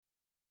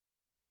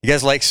You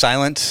guys like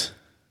silence?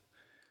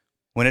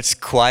 When it's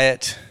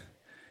quiet,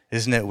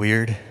 isn't it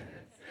weird?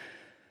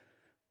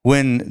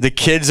 When the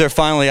kids are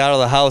finally out of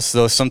the house,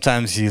 though,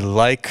 sometimes you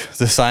like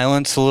the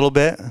silence a little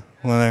bit.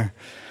 When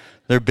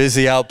they're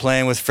busy out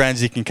playing with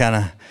friends, you can kind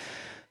of...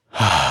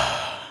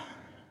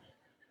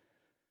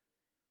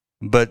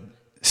 But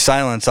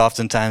silence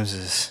oftentimes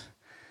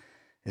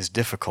is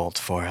difficult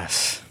for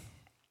us.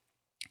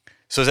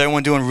 So is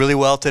everyone doing really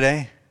well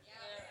today?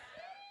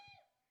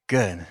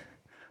 Good.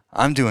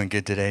 I'm doing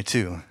good today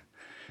too.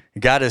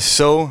 God is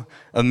so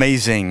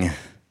amazing.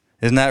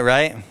 Isn't that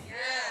right?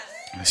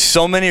 Yes.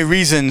 So many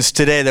reasons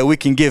today that we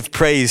can give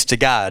praise to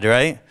God,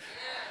 right? Yes.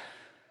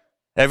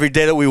 Every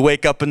day that we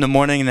wake up in the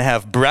morning and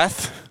have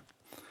breath,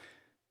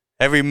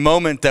 every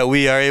moment that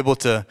we are able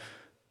to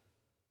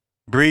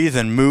breathe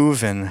and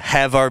move and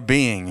have our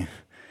being,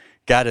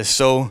 God is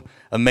so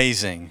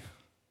amazing.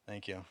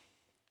 Thank you.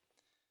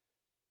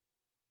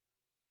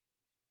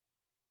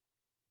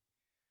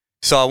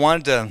 So I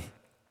wanted to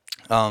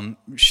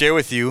share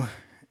with you,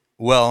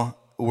 well,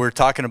 we're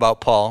talking about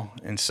Paul,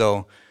 and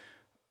so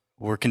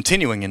we're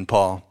continuing in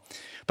Paul.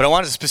 But I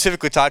wanted to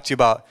specifically talk to you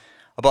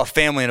about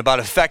family and about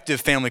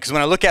effective family, because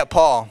when I look at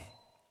Paul,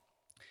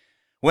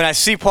 when I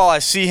see Paul, I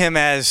see him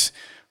as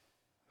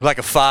like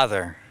a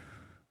father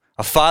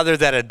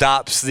that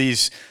adopts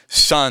these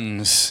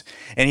sons,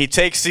 and he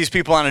takes these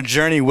people on a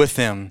journey with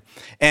him.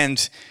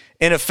 And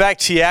in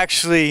effect, he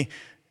actually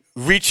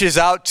reaches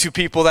out to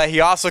people that he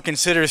also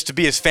considers to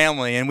be his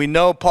family. And we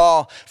know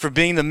Paul for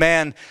being the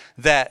man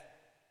that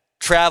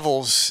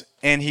travels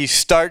and he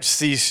starts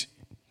these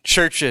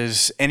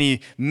churches and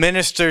he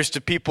ministers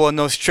to people and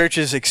those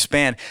churches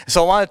expand.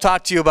 So I want to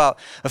talk to you about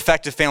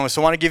effective family.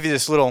 So I want to give you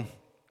this little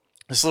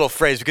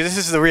phrase, because this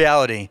is the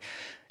reality.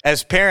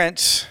 As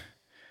parents,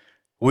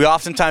 we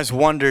oftentimes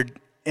wondered,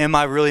 am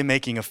I really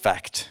making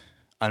effect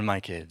on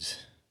my kids?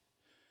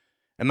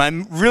 Am I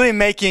really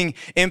making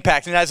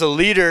impact? And as a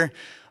leader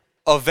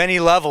of any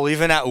level,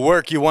 even at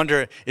work, you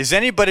wonder, is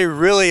anybody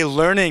really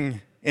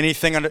learning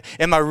anything?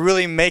 Am I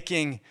really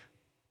making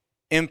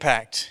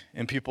impact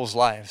in people's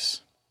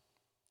lives?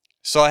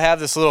 So I have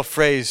this little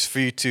phrase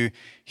for you to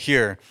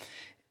hear.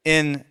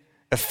 In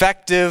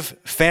effective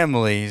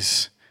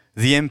families,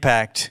 the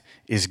impact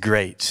is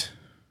great.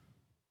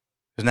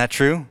 Isn't that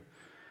true?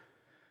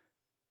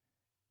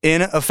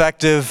 In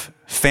effective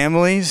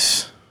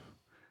families,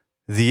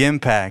 the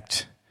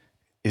impact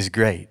is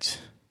great.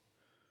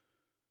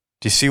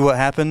 Do you see what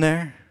happened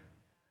there?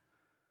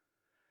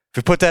 If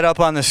we put that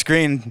up on the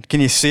screen, can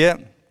you see it?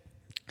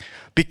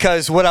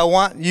 Because what I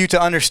want you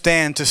to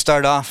understand to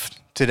start off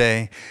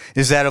today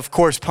is that, of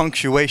course,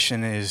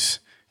 punctuation is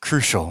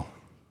crucial.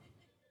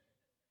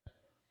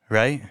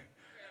 Right?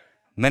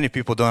 Many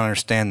people don't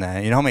understand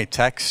that. You know how many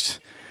texts,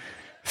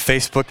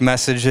 Facebook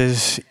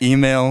messages,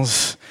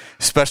 emails,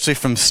 especially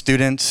from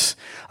students,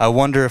 I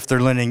wonder if they're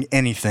learning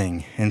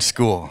anything in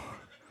school.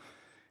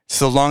 It's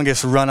the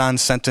longest run-on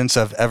sentence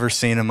I've ever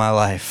seen in my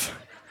life.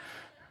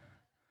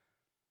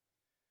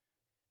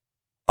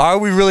 Are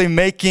we really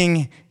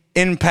making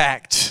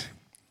impact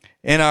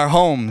in our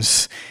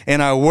homes,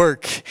 in our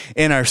work,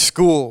 in our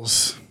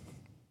schools?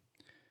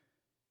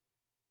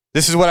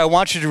 This is what I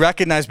want you to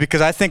recognize,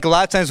 because I think a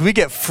lot of times we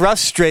get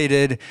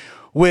frustrated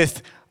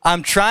with,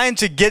 I'm trying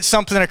to get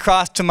something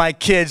across to my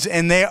kids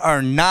and they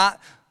are not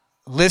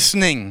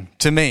listening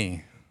to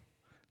me.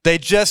 They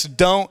just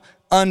don't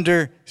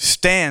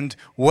understand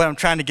what I'm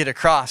trying to get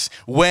across.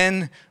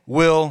 When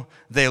will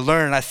they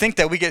learn? I think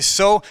that we get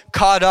so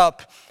caught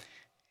up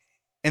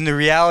in the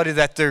reality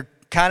that they're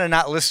kind of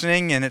not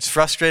listening and it's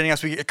frustrating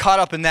us. We get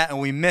caught up in that and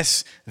we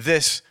miss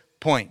this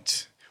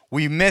point.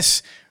 We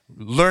miss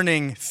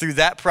learning through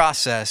that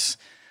process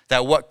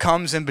that what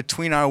comes in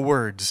between our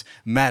words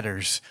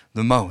matters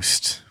the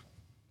most.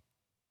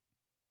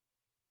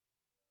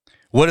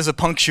 What does a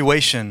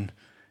punctuation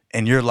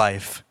in your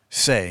life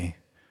say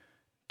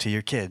to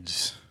your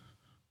kids?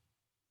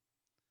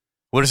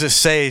 What does it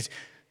say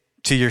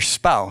to your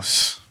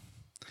spouse?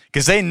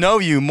 Because they know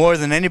you more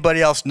than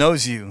anybody else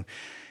knows you.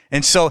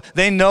 And so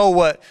they know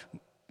what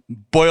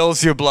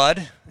boils your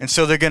blood, and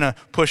so they're going to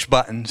push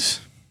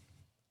buttons.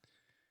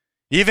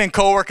 Even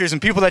coworkers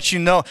and people that you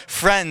know,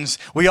 friends,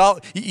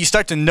 you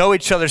start to know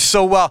each other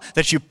so well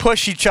that you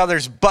push each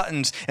other's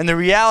buttons. And the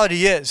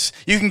reality is,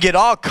 you can get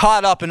all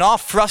caught up and all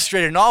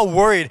frustrated and all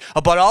worried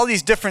about all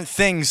these different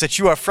things that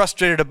you are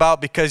frustrated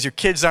about because your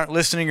kids aren't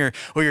listening or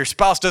your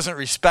spouse doesn't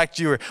respect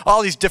you or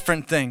all these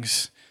different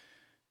things.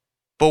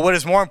 But what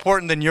is more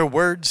important than your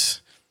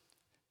words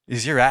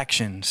is your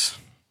actions.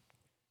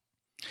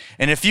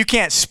 And if you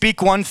can't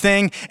speak one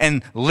thing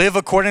and live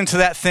according to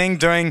that thing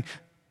during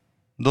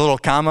the little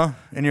comma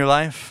in your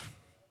life,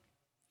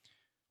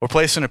 we're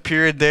placing a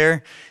period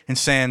there and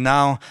saying,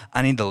 now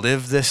I need to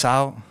live this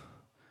out.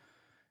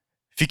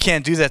 If you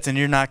can't do that, then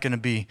you're not going to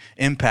be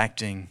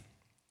impacting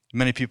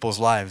many people's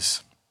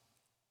lives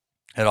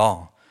at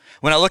all.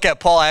 When I look at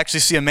Paul, I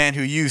actually see a man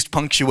who used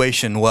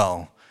punctuation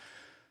well.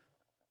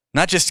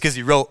 Not just because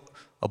he wrote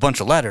a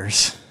bunch of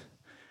letters,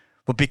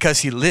 but because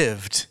he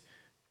lived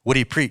what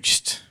he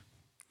preached.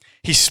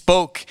 He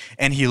spoke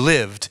and he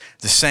lived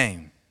the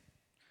same.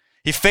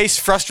 He faced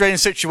frustrating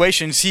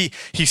situations.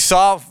 He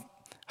saw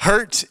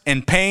hurt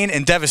and pain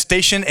and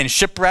devastation and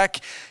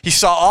shipwreck. He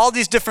saw all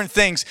these different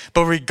things,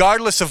 but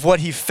regardless of what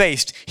he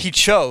faced, he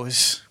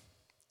chose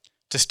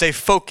to stay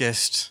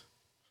focused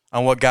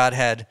on what God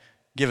had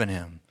given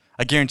him.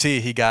 I guarantee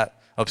you he got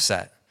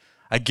upset.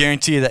 I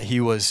guarantee you that he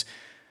was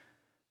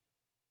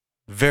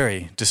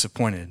very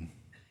disappointed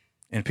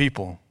in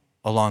people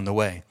along the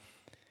way.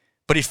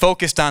 But he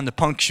focused on the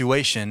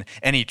punctuation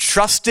and he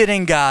trusted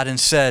in God and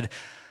said,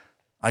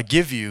 I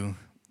give you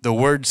the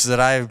words that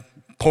I'm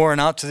pouring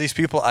out to these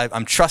people.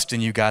 I'm trusting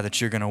you, God,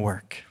 that you're going to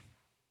work.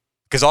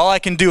 Because all I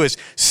can do is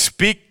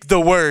speak the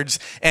words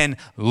and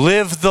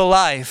live the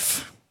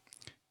life.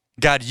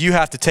 God, you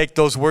have to take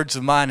those words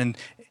of mine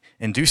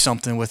and do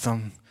something with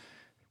them.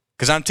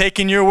 Because I'm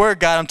taking your word,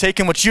 God. I'm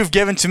taking what you've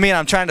given to me and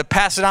I'm trying to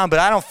pass it on, but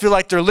I don't feel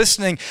like they're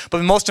listening. But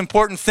the most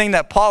important thing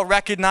that Paul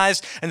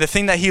recognized and the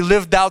thing that he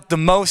lived out the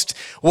most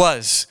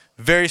was,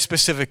 very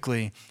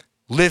specifically,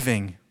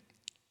 living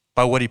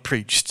by what he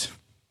preached.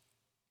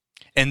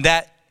 And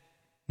that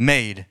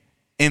made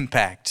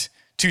impact.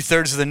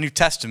 2/3 of the New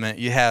Testament,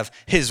 you have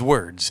his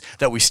words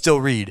that we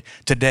still read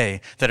today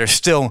that are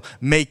still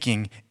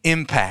making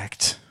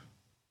impact.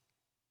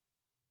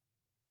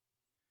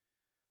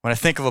 When I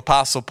think of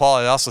Apostle Paul,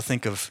 I also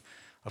think of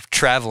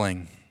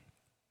traveling,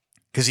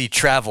 because he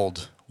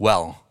traveled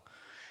well.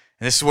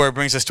 And this is where it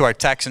brings us to our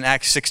text in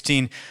Acts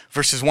 16,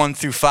 verses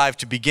 1-5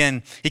 to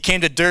begin. He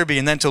came to Derbe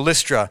and then to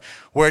Lystra,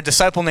 where a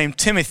disciple named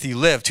Timothy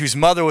lived, whose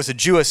mother was a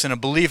Jewess and a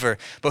believer,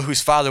 but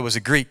whose father was a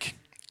Greek.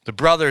 The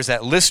brothers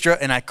at Lystra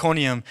and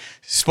Iconium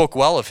spoke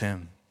well of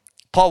him.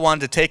 Paul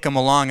wanted to take him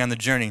along on the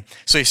journey,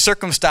 so he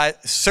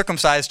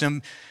circumcised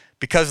him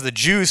because of the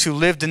Jews who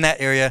lived in that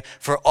area,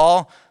 for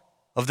all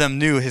of them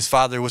knew his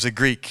father was a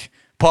Greek.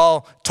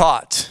 Paul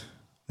taught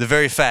the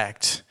very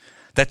fact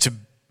that to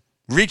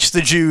reach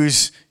the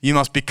Jews, you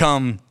must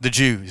become the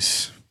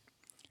Jews.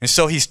 And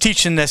so he's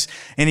teaching this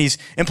and he's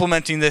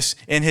implementing this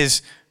in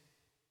his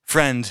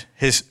friend,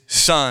 his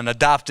son,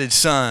 adopted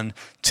son,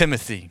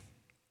 Timothy.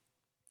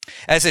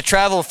 As they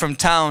traveled from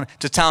town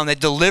to town, they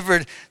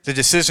delivered the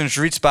decisions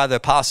reached by the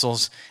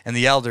apostles and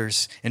the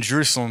elders in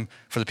Jerusalem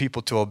for the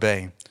people to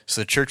obey.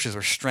 So the churches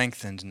were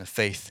strengthened in the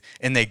faith,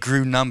 and they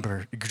grew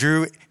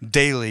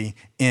daily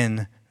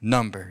in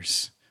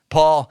numbers.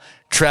 Paul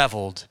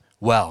traveled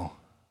well.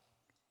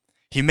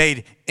 He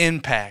made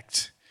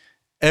impact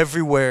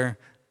everywhere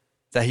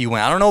that he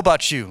went. I don't know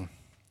about you,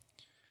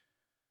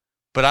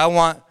 but I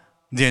want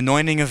the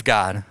anointing of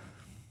God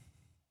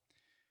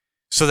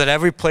so that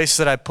every place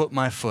that I put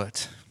my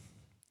foot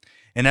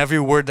and every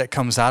word that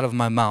comes out of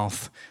my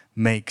mouth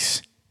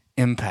makes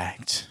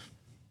impact.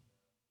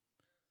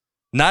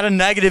 Not a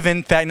negative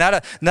impact,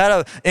 not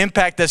an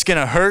impact that's going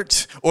to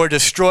hurt or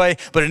destroy,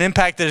 but an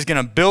impact that is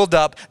going to build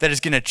up, that is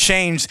going to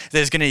change, that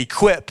is going to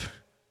equip.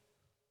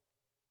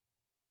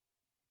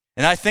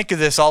 And I think of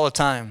this all the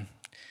time.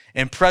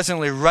 And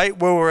presently, right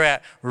where we're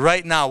at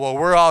right now, while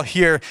we're all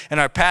here and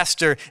our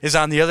pastor is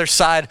on the other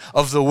side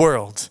of the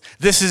world,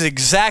 this is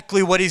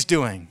exactly what he's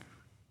doing.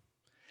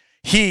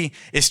 He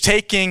is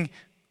taking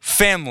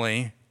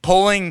family,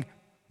 pulling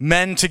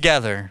men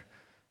together.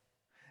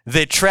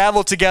 They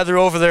travel together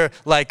over there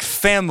like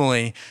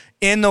family,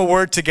 in the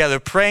Word together,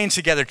 praying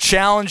together,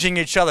 challenging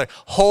each other,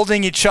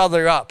 holding each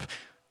other up,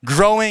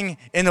 growing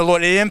in the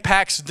Lord. It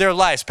impacts their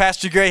lives.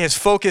 Pastor Gray has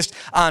focused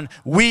on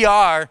we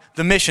are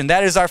the mission.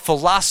 That is our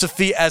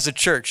philosophy as a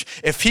church.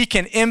 If he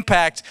can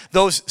impact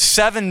those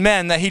 7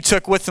 men that he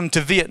took with him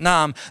to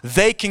Vietnam,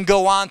 they can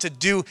go on to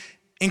do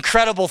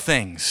incredible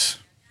things.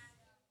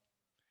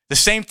 The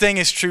same thing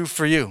is true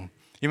for you.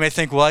 You may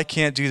think, well, I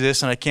can't do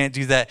this and I can't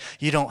do that.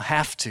 You don't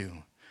have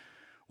to.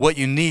 What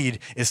you need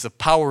is the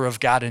power of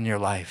God in your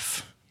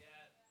life.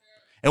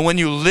 And when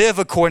you live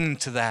according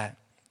to that,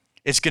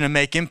 it's going to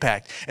make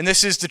impact. And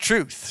this is the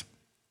truth.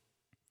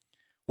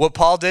 What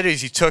Paul did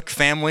is he took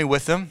family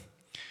with him,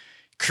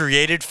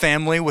 created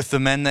family with the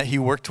men that he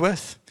worked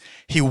with.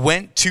 He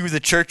went to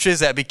the churches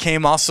that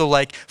became also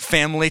like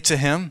family to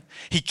him.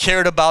 He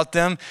cared about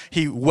them.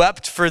 He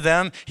wept for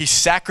them. He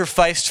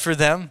sacrificed for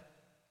them.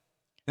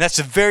 And that's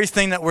the very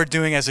thing that we're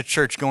doing as a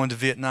church, going to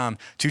Vietnam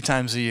 2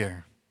 times a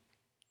year.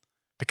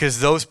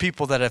 Because those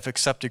people that have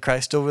accepted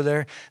Christ over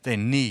there, they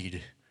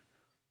need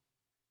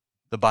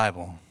the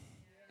Bible.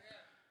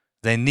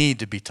 They need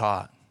to be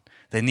taught.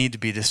 They need to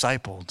be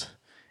discipled.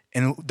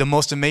 And the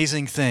most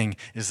amazing thing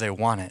is they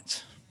want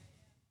it.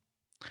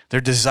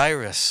 They're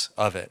desirous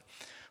of it.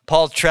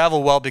 Paul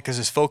traveled well because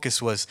his focus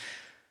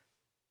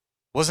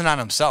wasn't on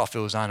himself, it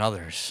was on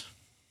others.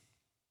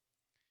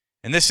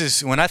 And this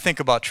is, when I think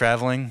about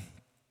traveling,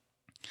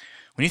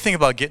 when you think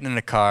about getting in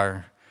a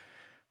car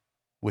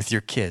with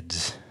your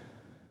kids,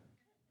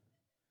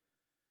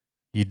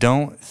 you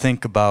don't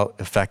think about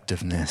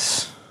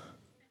effectiveness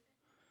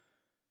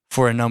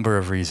for a number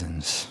of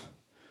reasons.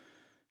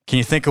 Can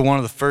you think of one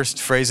of the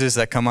first phrases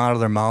that come out of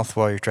their mouth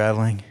while you're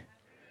traveling?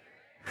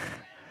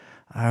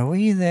 Are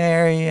we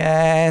there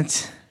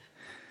yet?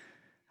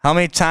 How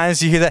many times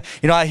do you hear that?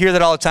 I hear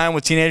that all the time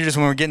with teenagers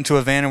when we're getting to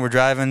a van and we're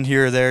driving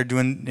here or there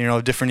doing,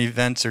 different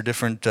events or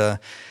different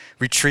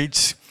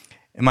retreats.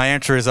 And my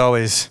answer is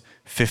always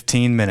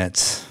 15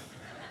 minutes.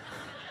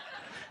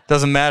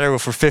 Doesn't matter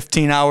if we're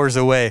 15 hours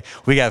away.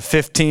 We got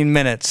 15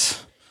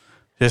 minutes.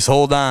 Just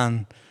hold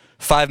on.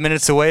 5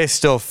 minutes away,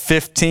 still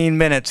 15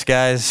 minutes,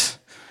 guys.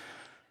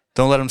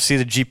 Don't let them see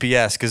the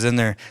GPS because then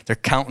they're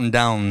counting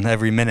down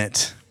every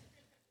minute.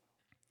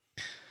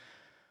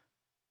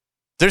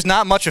 There's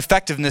not much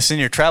effectiveness in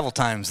your travel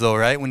times, though,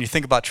 right? When you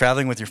think about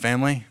traveling with your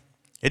family,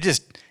 it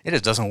just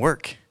doesn't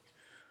work.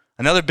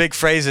 Another big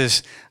phrase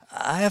is,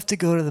 I have to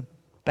go to the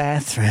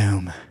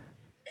bathroom.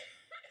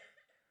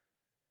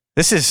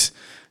 This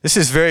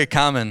is very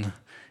common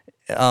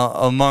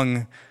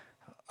among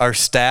our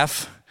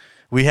staff.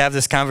 We have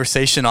this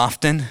conversation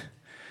often.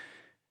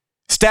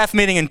 Staff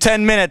meeting in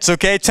 10 minutes,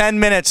 okay? 10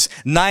 minutes.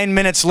 9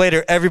 minutes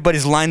later,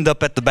 everybody's lined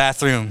up at the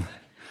bathroom.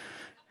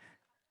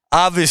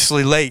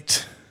 Obviously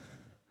late.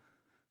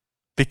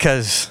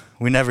 Because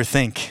we never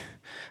think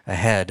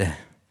ahead.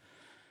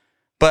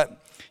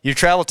 But your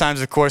travel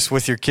times, of course,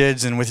 with your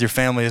kids and with your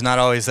family is not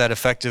always that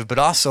effective, but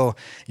also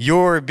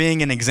your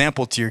being an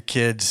example to your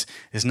kids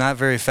is not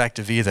very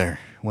effective either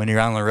when you're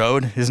on the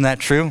road. Isn't that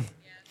true?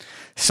 Yeah.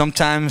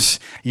 Sometimes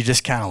you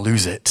just kind of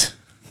lose it.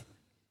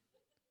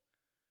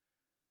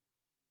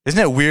 Isn't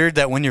it weird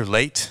that when you're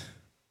late,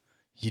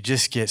 you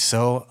just get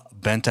so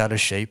bent out of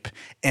shape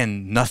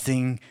and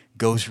nothing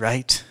goes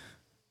right?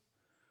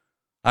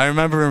 I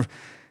remember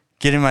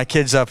getting my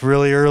kids up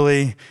really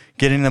early,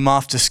 getting them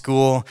off to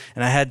school,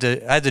 and I had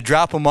to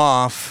drop them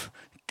off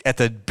at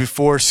the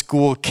before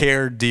school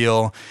care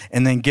deal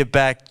and then get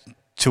back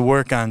to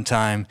work on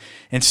time.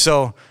 And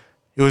so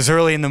it was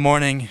early in the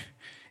morning,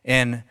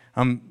 and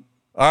I'm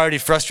already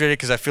frustrated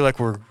because I feel like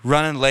we're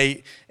running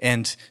late,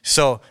 and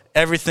so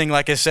everything,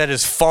 like I said,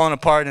 is falling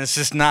apart, and it's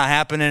just not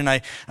happening.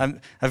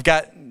 I've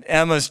got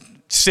Emma's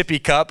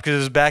sippy cup because it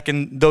was back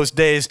in those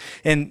days,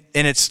 and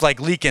it's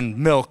like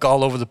leaking milk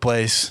all over the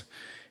place.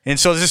 And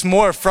so there's just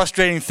more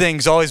frustrating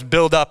things always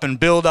build up and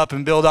build up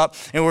and build up.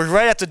 And we're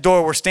right at the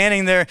door. We're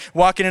standing there,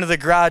 walking into the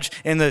garage,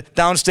 and the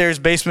downstairs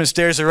basement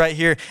stairs are right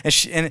here.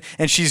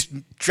 And she's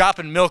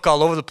dropping milk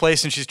all over the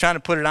place, and she's trying to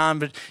put it on,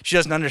 but she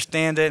doesn't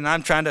understand it. And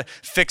I'm trying to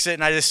fix it.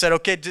 And I just said,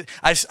 okay,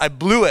 I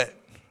blew it.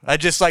 I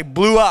just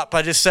blew up.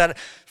 I just said,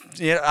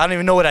 I don't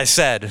even know what I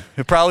said.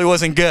 It probably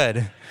wasn't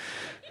good.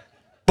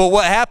 But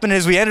what happened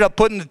is we ended up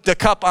putting the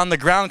cup on the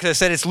ground because I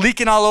said, it's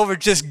leaking all over,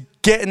 just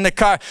get in the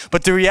car.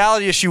 But the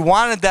reality is she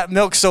wanted that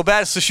milk so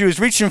bad, so she was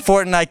reaching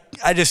for it, and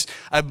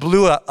I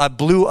blew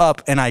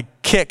up and I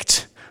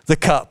kicked the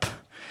cup.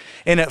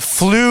 And it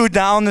flew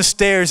down the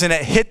stairs and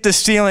it hit the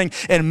ceiling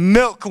and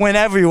milk went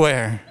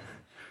everywhere.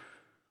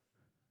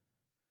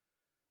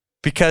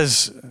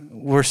 Because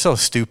we're so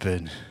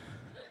stupid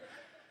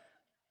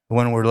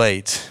when we're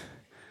late.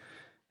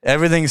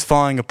 Everything's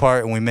falling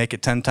apart and we make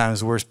it 10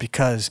 times worse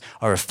because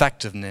our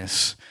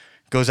effectiveness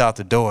goes out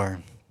the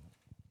door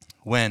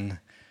when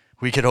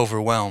we get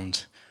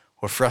overwhelmed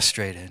or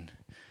frustrated.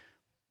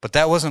 But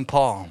that wasn't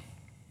Paul.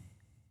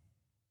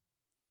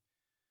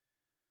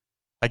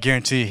 I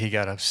guarantee he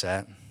got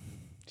upset.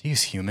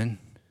 He's human.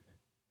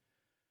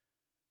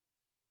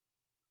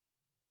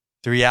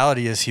 The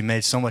reality is he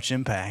made so much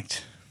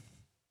impact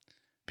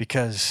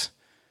because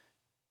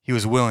he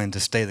was willing to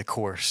stay the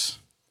course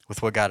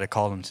with what God had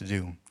called him to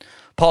do.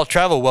 Paul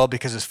traveled well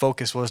because his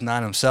focus wasn't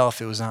on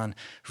himself. It was on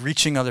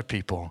reaching other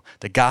people,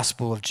 the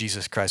gospel of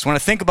Jesus Christ. When I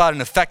think about an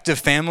effective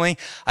family,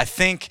 I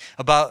think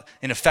about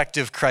an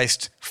effective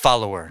Christ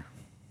follower.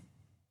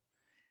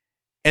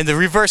 And the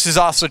reverse is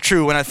also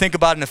true. When I think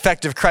about an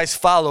effective Christ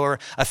follower,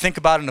 I think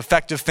about an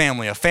effective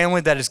family, a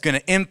family that is going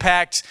to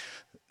impact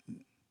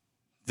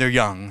their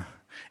young.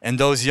 And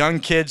those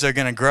young kids are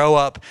going to grow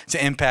up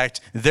to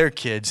impact their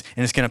kids,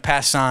 and it's going to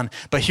pass on.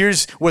 But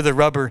here's where the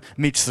rubber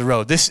meets the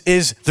road. This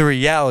is the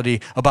reality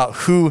about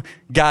who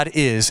God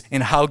is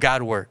and how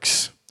God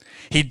works.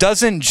 He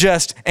doesn't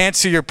just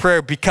answer your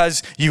prayer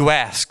because you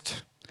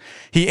asked.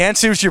 He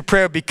answers your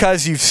prayer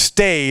because you've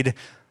stayed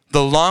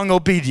the long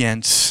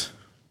obedience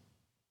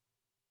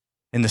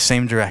in the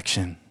same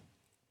direction.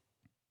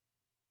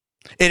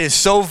 It is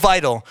so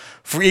vital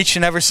for each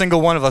and every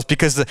single one of us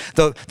because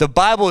the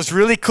Bible is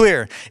really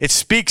clear. It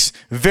speaks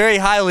very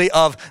highly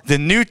of the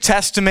New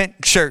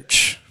Testament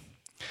church.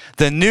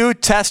 The New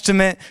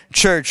Testament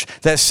church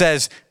that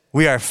says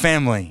we are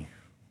family.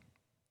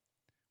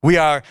 We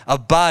are a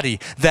body,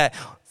 that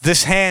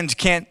this hand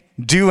can't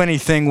do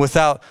anything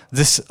without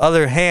this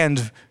other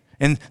hand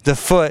and the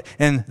foot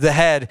and the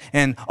head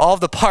and all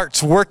the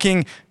parts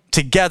working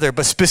together,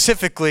 but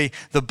specifically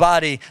the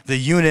body, the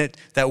unit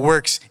that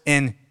works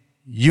in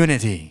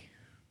unity.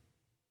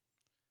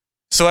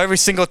 So every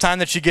single time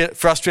that you get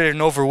frustrated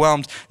and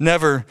overwhelmed,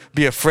 never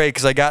be afraid,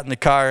 because I got in the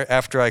car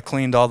after I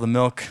cleaned all the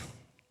milk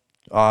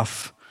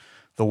off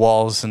the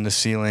walls and the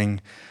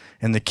ceiling,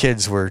 and the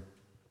kids were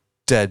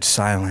dead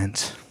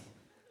silent.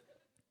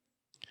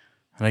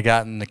 And I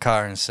got in the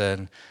car and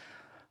said,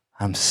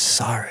 I'm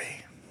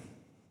sorry.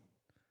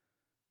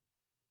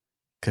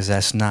 because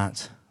that's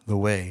not the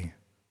way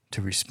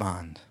to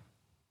respond.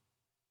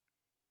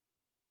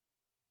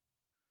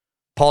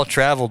 Paul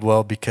traveled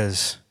well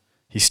because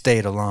he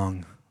stayed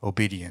along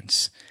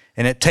obedience.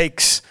 And it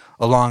takes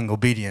a long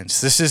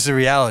obedience. This is the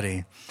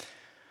reality.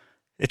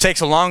 It takes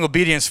a long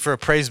obedience for a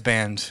praise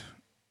band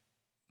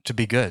to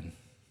be good.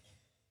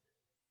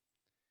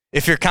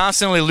 If you're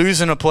constantly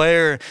losing a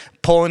player,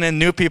 pulling in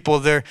new people,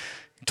 they're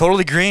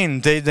totally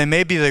green. They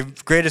may be the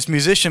greatest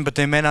musician, but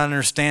they may not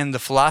understand the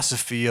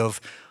philosophy of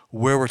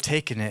where we're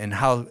taking it and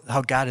how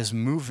God is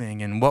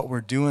moving and what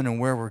we're doing and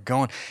where we're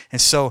going. And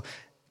so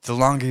the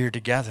longer you're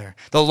together,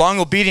 the long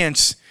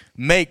obedience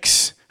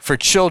makes for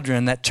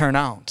children that turn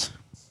out.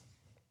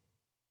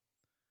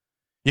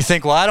 You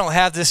think, well, I don't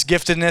have this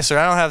giftedness, or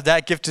I don't have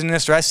that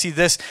giftedness, or I see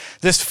this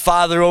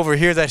father over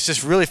here that's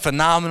just really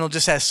phenomenal,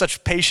 just has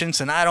such patience,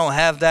 and I don't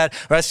have that.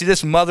 Or I see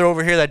this mother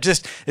over here that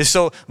just is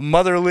so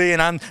motherly,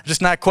 and I'm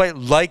just not quite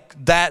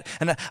like that.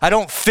 And I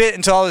don't fit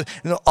into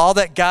all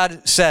that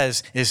God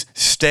says is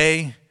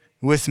stay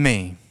with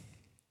me.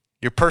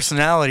 Your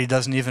personality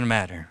doesn't even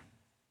matter.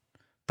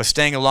 But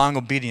staying along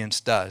obedience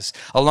does.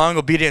 Along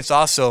obedience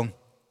also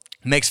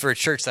makes for a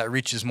church that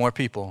reaches more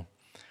people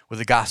with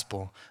the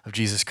gospel of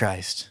Jesus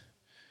Christ.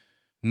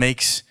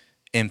 Makes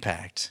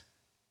impact.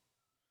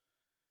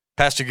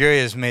 Pastor Gary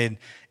has made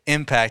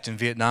impact in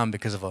Vietnam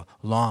because of a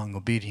long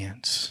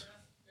obedience.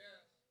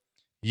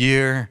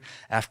 Year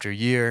after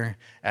year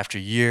after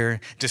year,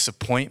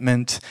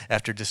 disappointment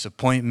after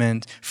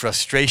disappointment,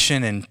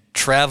 frustration and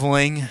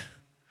traveling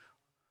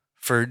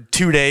for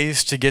 2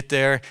 days to get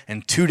there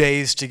and 2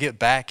 days to get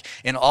back.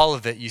 In all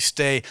of it, you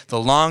stay the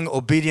long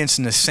obedience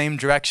in the same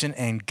direction,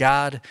 and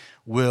God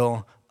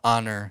will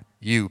honor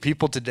you.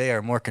 People today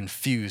are more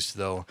confused,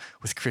 though,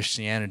 with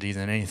Christianity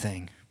than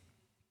anything.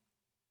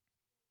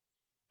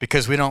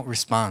 Because we don't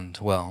respond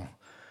well.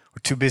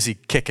 We're too busy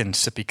kicking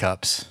sippy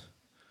cups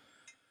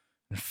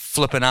and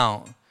flipping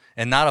out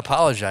and not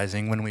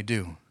apologizing when we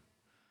do.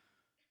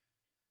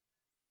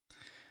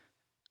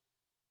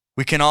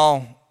 We can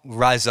all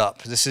rise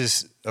up. This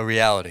is a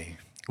reality.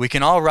 We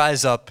can all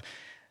rise up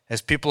as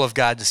people of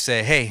God to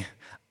say, hey,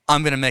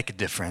 I'm going to make a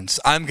difference.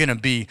 I'm going to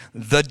be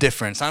the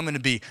difference. I'm going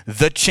to be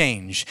the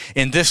change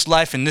in this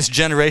life, in this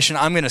generation.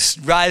 I'm going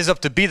to rise up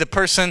to be the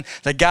person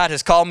that God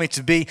has called me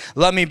to be.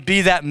 Let me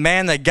be that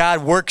man that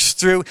God works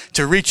through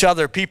to reach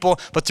other people.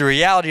 But the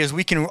reality is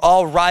we can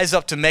all rise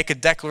up to make a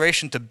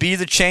declaration to be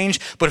the change.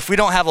 But if we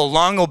don't have a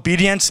long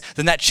obedience,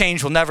 then that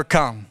change will never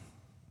come.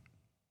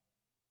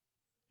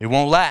 It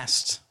won't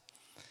last.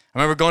 I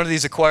remember going to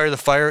these Acquire the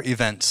Fire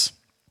events,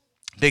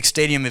 big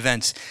stadium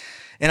events.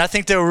 And I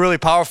think they were really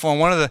powerful. And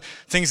one of the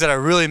things that I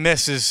really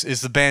miss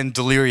is the band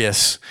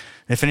Delirious.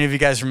 If any of you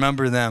guys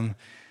remember them,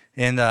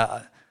 and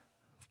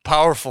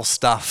powerful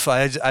stuff.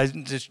 I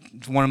just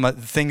one of my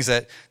things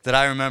that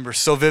I remember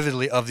so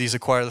vividly of these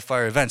Acquire the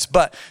Fire events.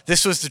 But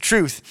this was the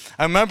truth.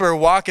 I remember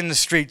walking the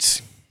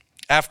streets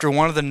after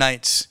one of the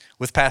nights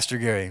with Pastor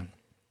Gary.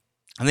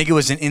 I think it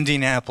was in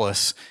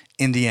Indianapolis,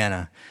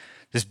 Indiana.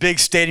 This big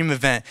stadium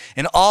event,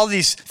 and all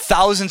these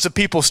thousands of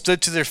people stood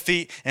to their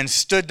feet and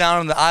stood down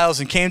in the aisles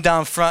and came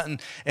down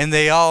front, and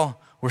they all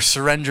were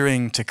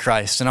surrendering to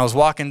Christ. And I was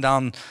walking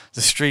down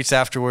the streets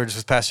afterwards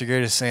with Pastor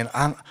Gary saying,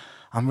 I'm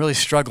really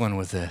struggling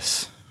with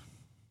this.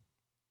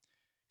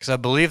 Because I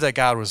believe that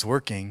God was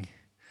working.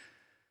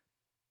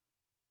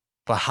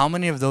 But how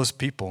many of those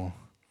people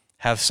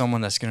have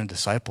someone that's going to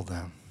disciple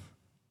them?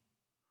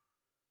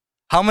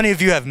 How many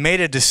of you have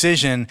made a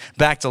decision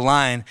back the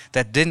line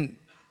that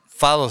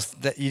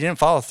you didn't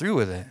follow through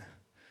with it?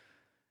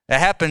 It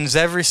happens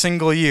every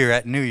single year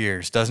at New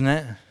Year's, doesn't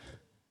it?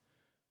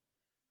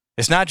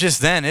 It's not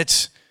just then,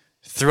 it's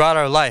throughout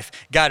our life.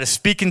 God is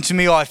speaking to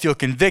me, I feel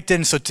convicted,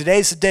 and so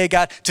today's the day,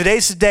 God,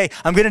 today's the day,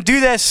 I'm going to do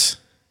this.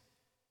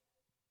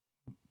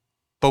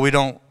 But we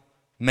don't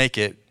make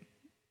it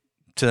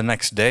to the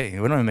next day.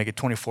 We don't even make it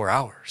 24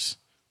 hours.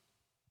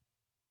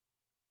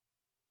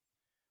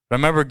 I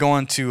remember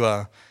going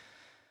to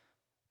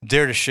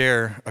Dare to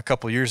Share a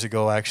couple years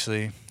ago,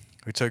 actually.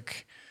 We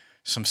took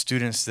some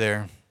students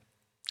there.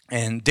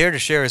 And Dare to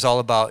Share is all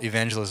about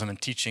evangelism and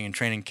teaching and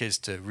training kids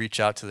to reach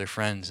out to their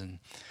friends. And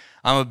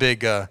I'm a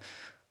big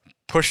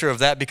pusher of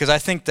that because I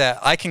think that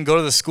I can go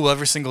to the school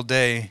every single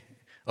day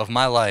of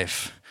my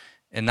life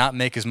and not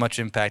make as much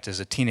impact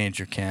as a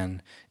teenager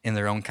can in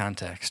their own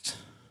context.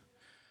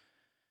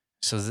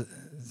 So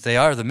they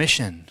are the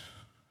mission.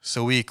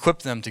 So we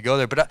equip them to go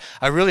there. But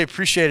I really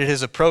appreciated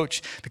his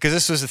approach because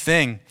this was the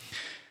thing.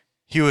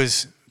 He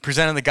was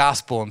presenting the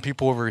gospel and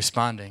people were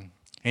responding.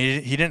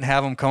 And he didn't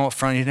have them come up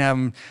front. He didn't have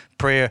them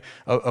pray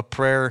a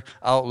prayer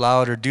out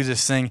loud or do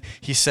this thing.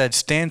 He said,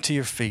 stand to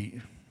your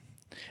feet.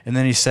 And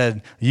then he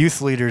said,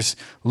 youth leaders,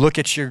 look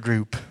at your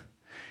group.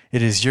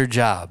 It is your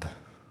job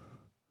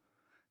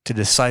to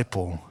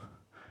disciple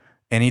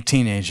any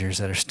teenagers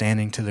that are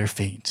standing to their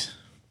feet.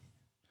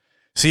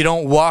 So you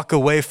don't walk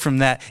away from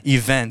that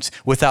event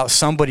without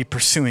somebody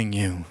pursuing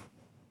you.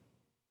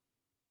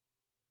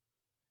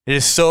 It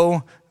is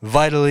so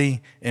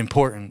vitally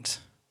important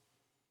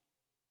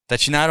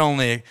That you not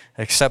only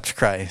accept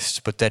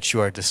Christ, but that you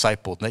are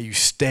discipled, that you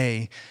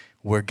stay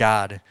where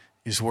God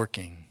is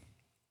working.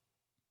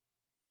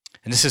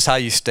 And this is how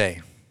you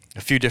stay.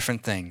 A few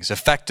different things.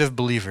 Effective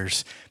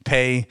believers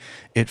pay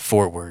it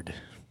forward.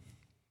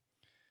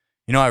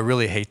 You know, I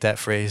really hate that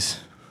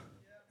phrase.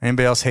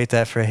 Anybody else hate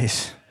that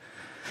phrase?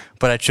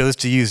 But I chose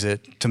to use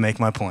it to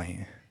make my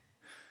point.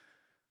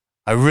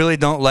 I really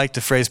don't like the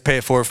phrase pay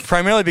it forward,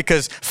 primarily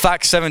because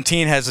Fox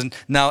 17 has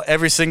now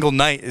every single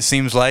night, it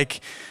seems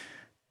like,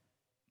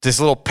 this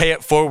little pay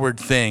it forward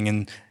thing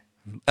and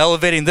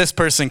elevating this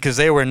person because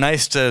they were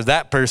nice to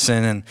that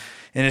person. And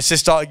it's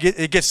just all,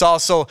 it gets all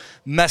so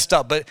messed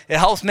up. But it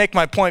helps make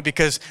my point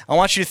because I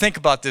want you to think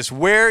about this.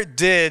 Where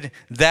did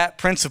that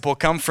principle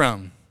come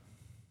from?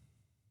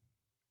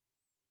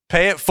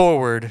 Pay it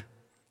forward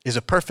is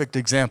a perfect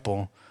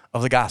example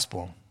of the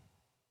gospel.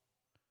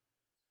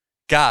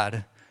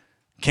 God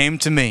came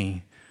to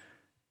me,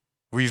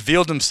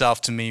 revealed himself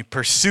to me,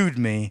 pursued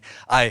me.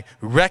 I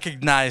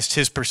recognized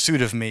his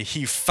pursuit of me.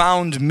 He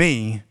found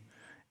me,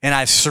 and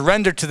I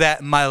surrendered to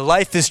that. My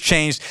life is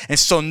changed. And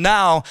so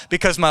now,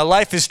 because my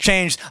life is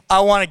changed,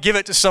 I want to give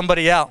it to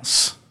somebody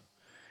else.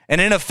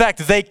 And in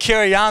effect, they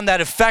carry on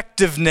that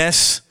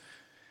effectiveness,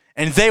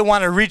 and they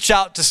want to reach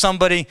out to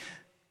somebody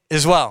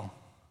as well.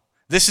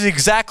 This is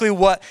exactly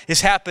what is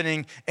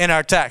happening in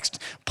our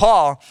text.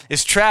 Paul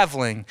is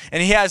traveling,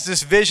 and he has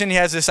this vision, he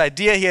has this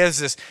idea, he has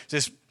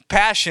this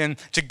passion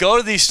to go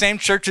to these same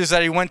churches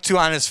that he went to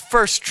on his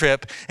first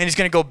trip, and he's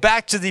going to go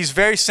back to these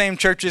very same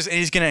churches, and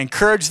he's going to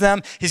encourage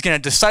them, he's going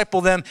to disciple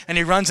them, and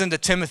he runs into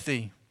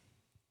Timothy.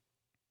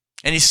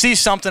 And he sees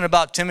something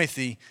about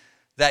Timothy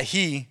that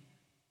he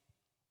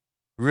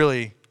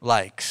really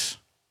likes.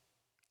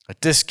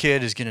 That this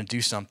kid is going to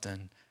do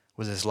something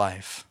with his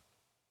life.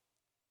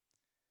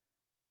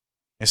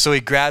 And so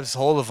he grabs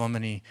hold of them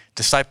and he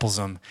disciples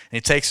them and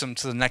he takes them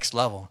to the next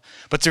level.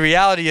 But the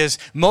reality is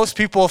most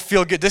people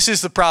feel good. This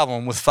is the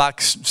problem with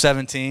Fox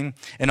 17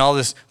 and all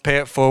this pay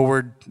it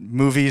forward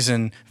movies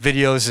and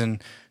videos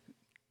and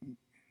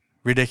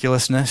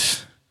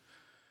ridiculousness.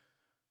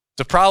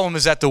 The problem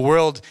is that the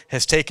world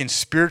has taken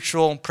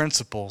spiritual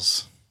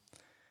principles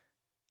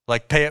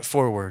like pay it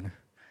forward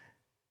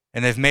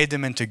and they've made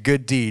them into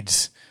good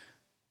deeds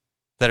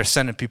that are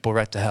sending people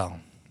right to hell.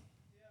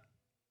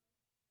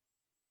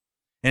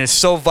 And it's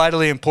so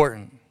vitally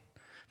important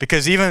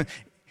because even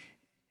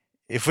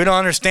if we don't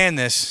understand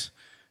this,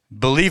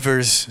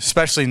 believers,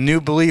 especially new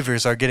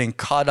believers, are getting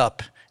caught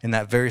up in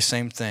that very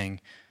same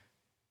thing,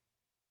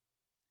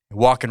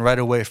 walking right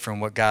away from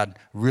what God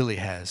really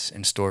has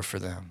in store for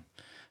them.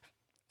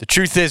 The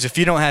truth is, if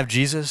you don't have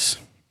Jesus,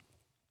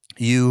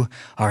 you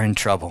are in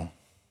trouble.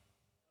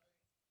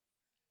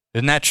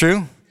 Isn't that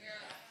true?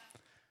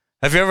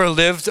 Have you ever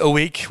lived a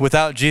week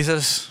without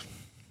Jesus?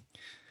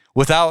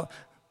 Without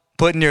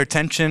putting your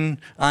attention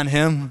on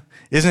him?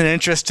 Isn't it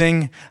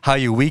interesting how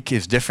your week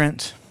is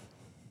different?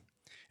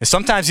 And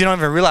sometimes you don't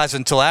even realize it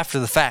until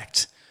after the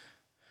fact.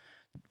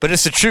 But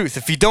it's the truth.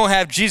 If you don't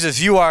have Jesus,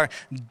 you are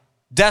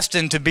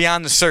destined to be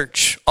on the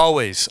search,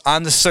 always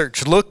on the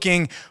search,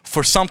 looking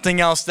for something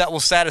else that will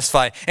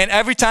satisfy. And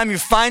every time you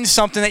find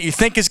something that you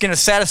think is going to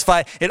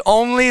satisfy, it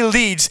only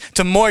leads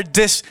to more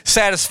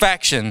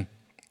dissatisfaction.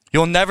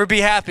 You'll never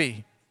be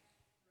happy.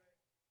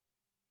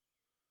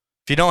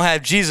 If you don't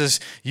have Jesus,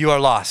 you are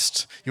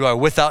lost. You are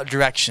without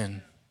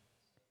direction.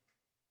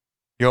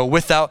 You are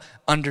without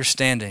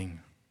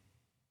understanding.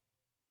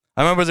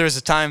 I remember there was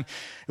a time,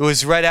 it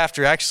was right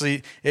after,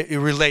 actually, it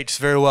relates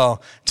very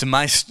well to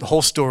my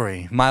whole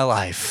story, my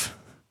life.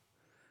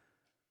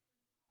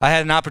 I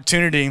had an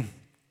opportunity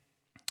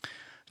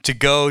to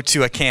go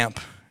to a camp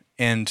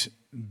and,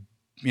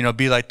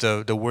 be like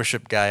the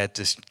worship guy at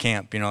this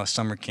camp, a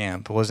summer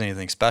camp. It wasn't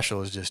anything special.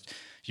 It was just,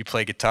 you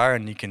play guitar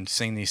and you can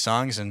sing these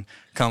songs and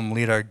come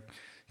lead our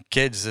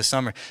kids this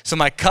summer. So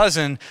my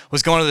cousin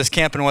was going to this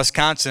camp in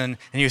Wisconsin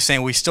and he was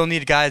saying, we still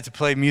need guys to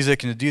play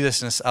music and to do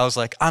this. And I was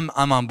like, I'm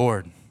on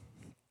board.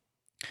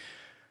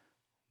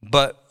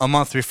 But a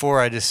month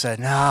before I just said,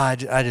 no, I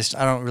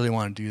don't really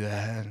want to do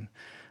that. And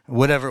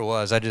whatever it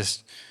was, I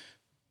just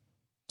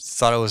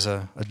thought it was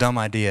a dumb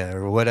idea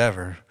or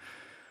whatever.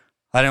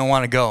 I didn't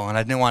want to go and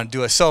I didn't want to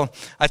do it. So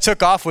I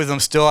took off with him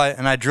still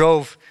and I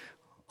drove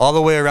all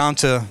the way around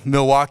to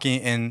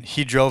Milwaukee, and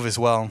he drove as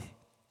well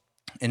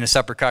in a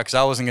separate car because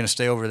I wasn't going to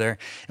stay over there.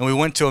 And we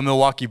went to a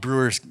Milwaukee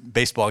Brewers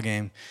baseball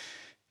game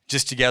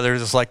just together,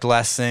 just like the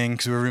last thing,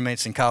 because we were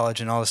roommates in college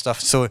and all this stuff.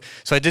 So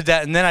I did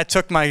that, and then I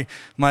took my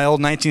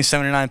old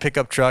 1979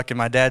 pickup truck and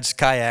my dad's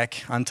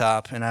kayak on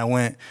top, and I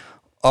went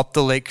up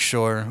the lake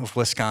shore of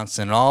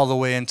Wisconsin, and all the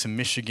way into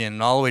Michigan,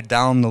 and all the way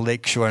down the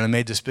lake shore, and I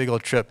made this big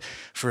old trip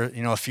for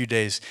a few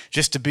days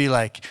just to be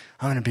like,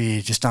 I'm going to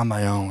be just on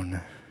my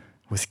own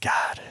with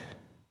God,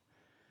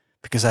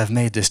 because I've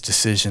made this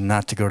decision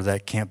not to go to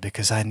that camp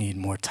because I need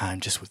more time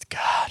just with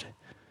God.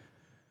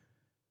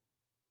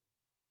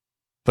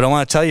 But I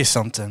want to tell you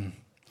something.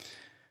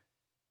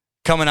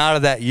 Coming out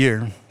of that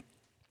year,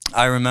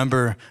 I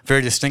remember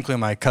very distinctly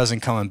my cousin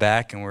coming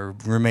back, and we're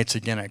roommates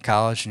again at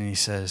college, and he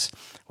says,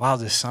 wow,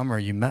 this summer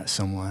you met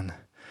someone.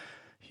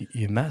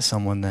 You met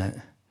someone that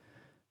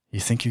you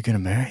think you're going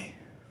to marry?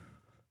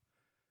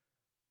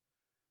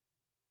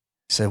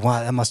 He said,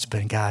 wow, that must have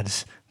been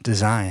God's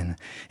design.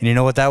 And you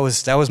know what? That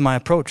was my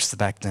approach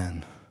back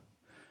then.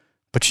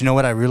 But you know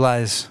what I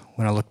realize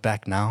when I look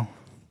back now?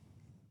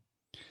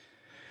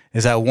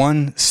 Is that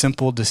one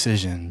simple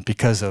decision,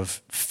 because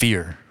of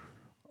fear,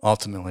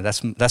 ultimately,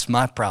 that's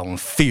my problem,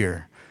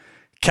 fear,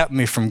 kept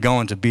me from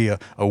going to be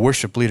a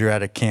worship leader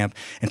at a camp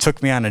and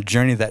took me on a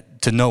journey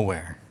to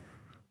nowhere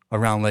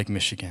around Lake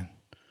Michigan.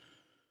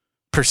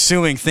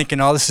 Pursuing,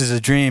 thinking, oh, this is a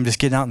dream, just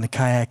getting out in the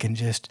kayak and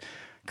just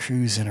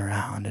cruising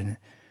around. And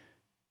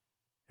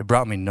it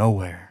brought me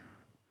nowhere.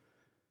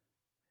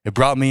 It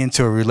brought me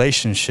into a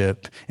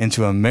relationship,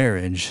 into a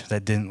marriage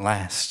that didn't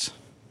last.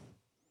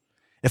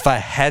 If I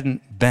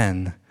hadn't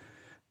been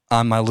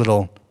on my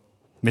little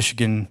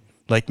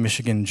Lake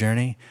Michigan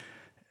journey,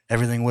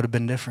 everything would have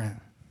been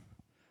different.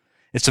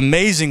 It's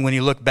amazing when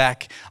you look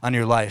back on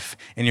your life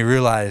and you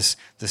realize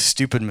the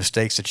stupid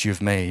mistakes that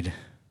you've made.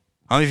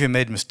 How many of you have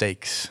made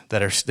mistakes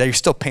that you're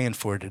still paying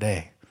for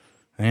today?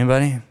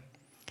 Anybody?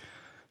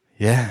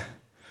 Yeah.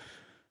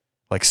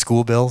 Like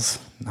school bills?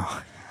 No.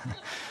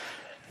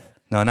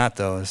 No, not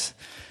those.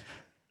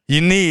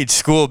 You need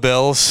school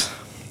bills.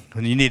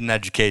 When you need an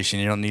education,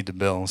 you don't need the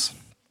bills.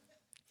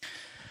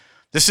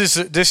 This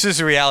is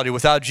the reality.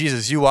 Without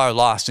Jesus, you are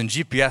lost, and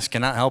GPS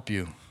cannot help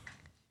you.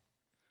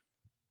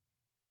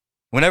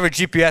 Whenever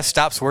GPS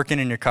stops working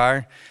in your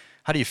car,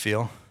 how do you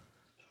feel?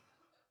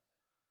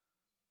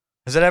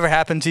 Has that ever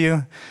happened to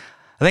you?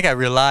 I think I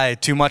rely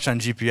too much on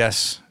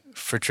GPS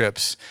for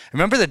trips.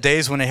 Remember the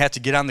days when I had to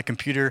get on the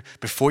computer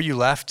before you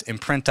left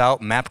and print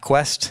out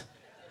MapQuest?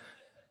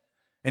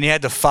 And you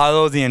had to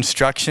follow the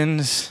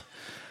instructions?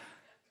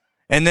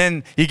 And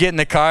then you get in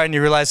the car and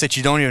you realize that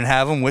you don't even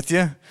have them with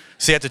you.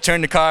 So you have to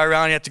turn the car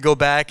around, you have to go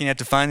back, and you have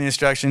to find the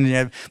instructions, and you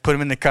have to put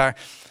them in the car.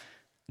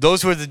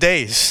 Those were the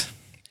days.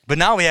 But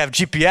now we have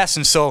GPS,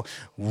 and so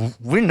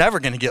we're never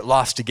going to get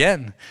lost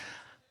again.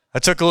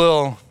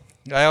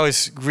 I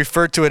always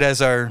refer to it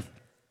as our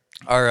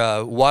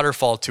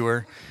waterfall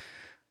tour.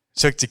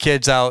 Took the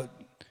kids out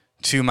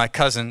to my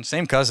cousin,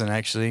 same cousin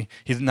actually.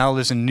 He now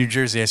lives in New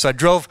Jersey. So I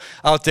drove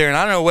out there, and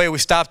on our way, we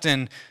stopped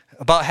in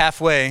about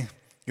halfway.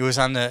 It was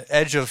on the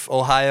edge of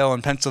Ohio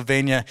and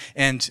Pennsylvania,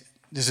 and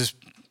there's this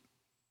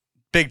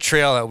big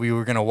trail that we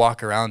were going to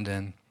walk around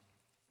in.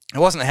 It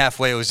wasn't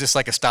halfway. It was just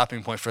like a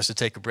stopping point for us to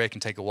take a break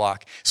and take a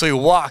walk. So we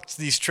walked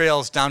these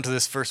trails down to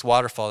this first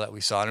waterfall that we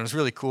saw, and it was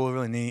really cool,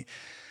 really neat.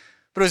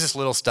 But it was just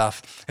little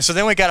stuff. And so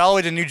then we got all the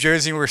way to New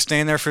Jersey, and we were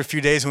staying there for a few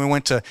days, and we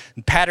went to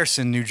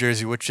Patterson, New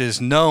Jersey, which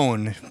is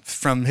known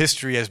from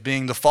history as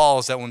being the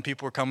falls that when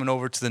people were coming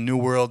over to the New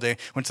World, they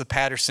went to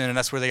Patterson, and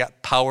that's where they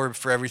got power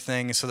for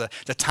everything. And so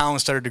the town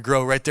started to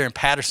grow right there in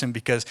Patterson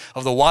because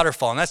of the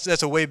waterfall, and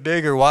that's a way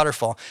bigger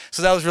waterfall.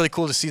 So that was really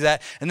cool to see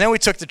that. And then we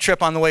took the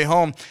trip on the way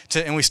home,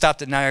 and we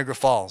stopped at Niagara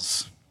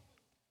Falls.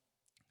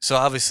 So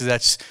obviously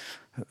that's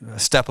a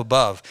step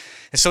above.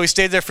 And so we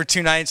stayed there for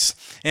 2 nights,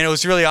 and it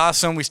was really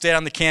awesome. We stayed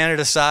on the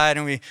Canada side,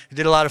 and we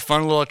did a lot of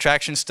fun little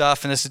attraction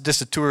stuff, and this is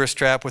just a tourist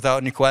trap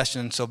without any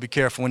question, so be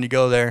careful when you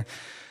go there.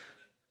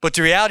 But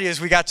the reality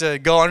is we got to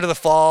go under the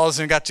falls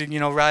and got to,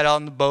 ride out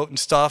on the boat and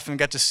stuff, and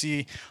got to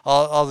see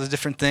all the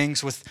different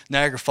things with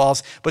Niagara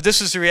Falls. But this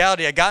was the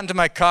reality. I got into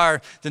my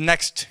car the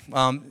next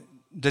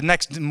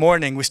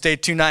morning. We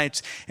stayed 2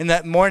 nights. In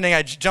that morning,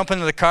 I jump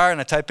into the car,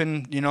 and I type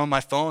in,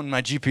 my phone,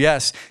 my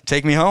GPS,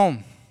 take me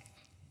home.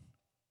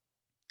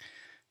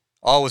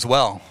 All was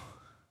well,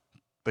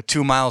 but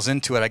 2 miles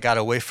into it, I got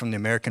away from the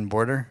American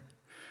border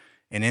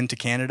and into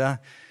Canada.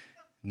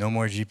 No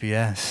more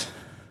GPS.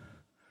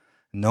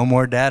 No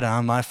more data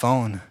on my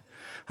phone.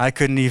 I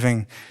couldn't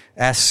even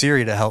ask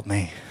Siri to help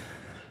me.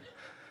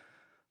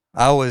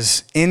 I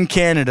was in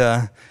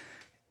Canada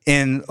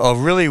in a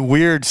really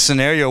weird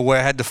scenario where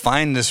I had to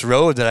find this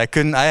road that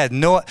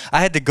I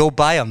had to go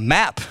buy a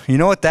map. You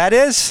know what that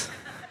is?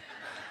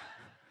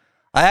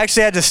 I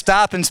actually had to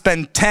stop and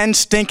spend $10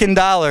 stinking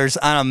on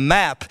a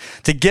map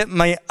to get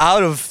me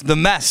out of the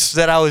mess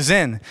that I was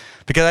in,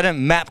 because I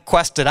didn't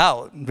MapQuest it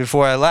out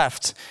before I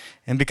left,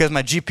 and because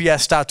my GPS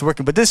stopped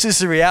working. But this is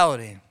the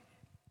reality.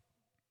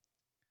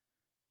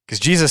 Because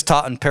Jesus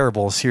taught in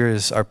parables. Here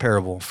is our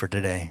parable for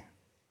today.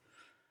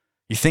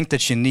 You think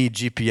that you need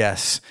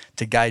GPS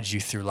to guide you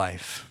through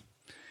life.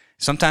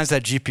 Sometimes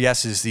that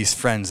GPS is these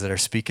friends that are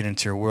speaking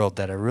into your world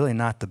that are really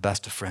not the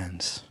best of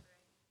friends.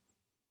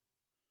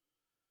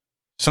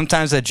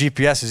 Sometimes that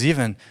GPS is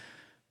even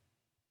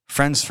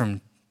friends from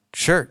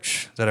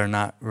church that are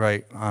not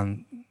right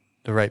on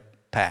the right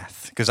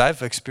path, because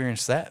I've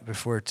experienced that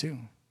before too.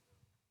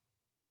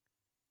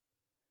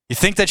 You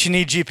think that you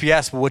need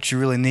GPS, but what you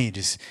really need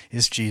is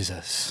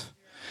Jesus.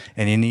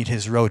 And you need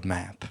his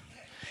roadmap.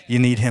 You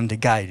need him to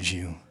guide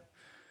you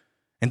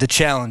and to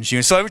challenge you.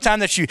 And so every time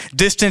that you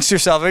distance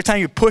yourself, every time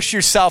you push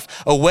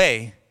yourself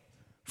away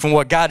from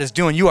what God is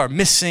doing, you are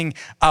missing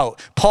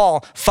out.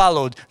 Paul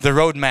followed the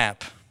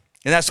roadmap.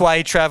 And that's why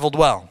he traveled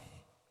well.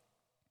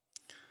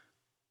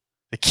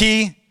 The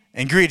key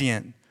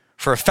ingredient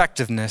for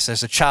effectiveness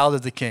as a child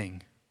of the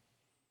King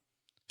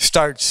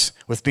starts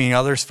with being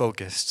others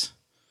focused.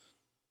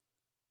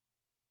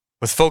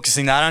 With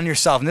focusing not on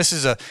yourself. And this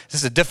is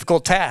a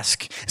difficult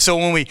task. So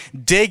when we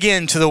dig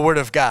into the Word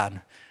of God,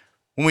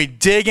 when we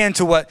dig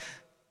into what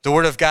the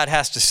Word of God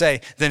has to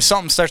say, then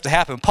something starts to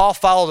happen. Paul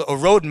followed a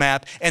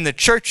roadmap, and the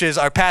churches,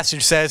 our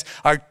passage says,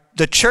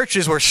 the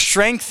churches were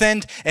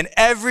strengthened, and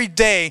every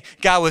day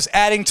God was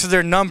adding to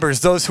their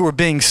numbers those who were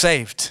being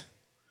saved.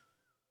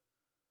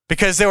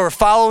 Because they were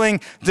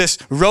following this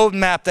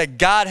roadmap that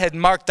God had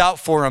marked out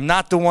for them,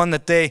 not the one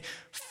that they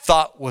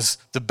thought was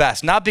the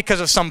best. Not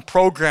because of some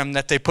program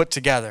that they put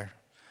together.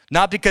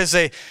 Not because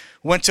they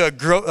went to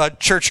a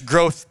church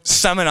growth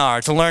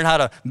seminar to learn how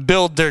to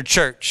build their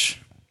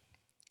church.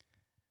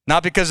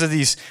 Not because of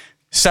these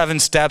 7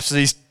 steps, or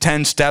these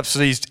 10 steps, or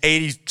these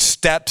 80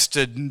 steps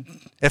to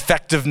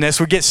effectiveness.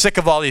 We get sick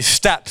of all these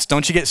steps.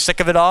 Don't you get sick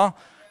of it all?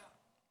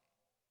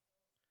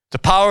 The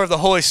power of the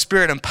Holy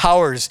Spirit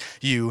empowers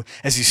you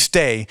as you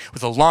stay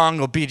with a long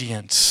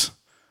obedience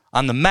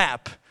on the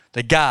map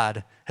that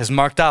God has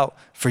marked out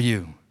for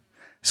you.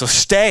 So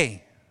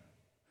stay.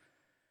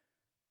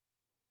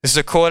 This is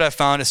a quote I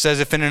found. It says,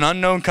 "If in an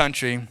unknown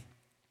country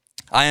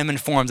I am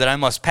informed that I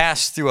must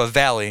pass through a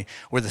valley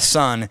where the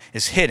sun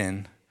is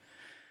hidden,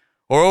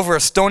 or over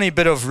a stony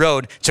bit of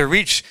road to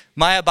reach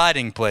my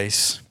abiding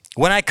place,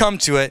 when I come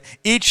to it,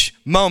 each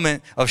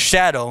moment of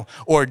shadow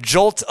or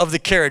jolt of the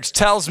carriage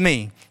tells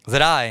me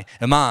that I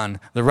am on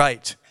the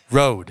right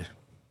road,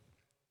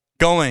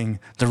 going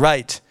the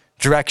right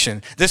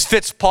direction." This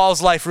fits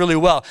Paul's life really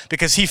well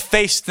because he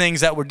faced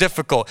things that were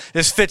difficult.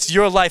 This fits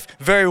your life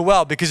very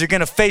well because you're going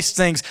to face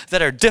things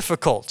that are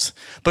difficult.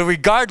 But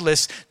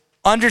regardless,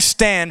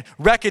 understand,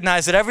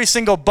 recognize that every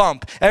single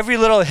bump, every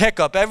little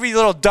hiccup, every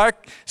little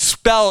dark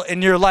spell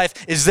in your life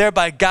is there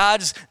by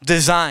God's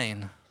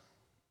design.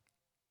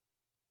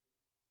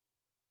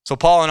 So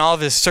Paul, in all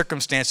of his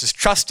circumstances,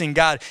 trusting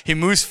God, he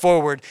moves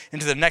forward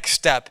into the next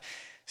step,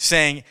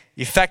 saying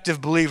effective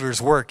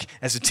believers work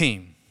as a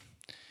team.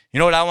 You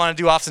know what I want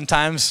to do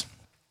oftentimes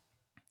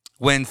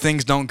when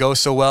things don't go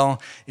so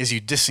well is you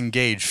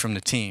disengage from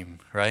the team,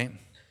 right?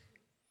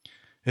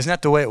 Isn't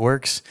that the way it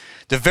works?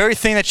 The very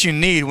thing that you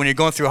need when you're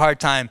going through a hard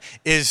time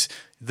is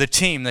the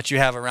team that you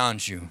have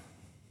around you.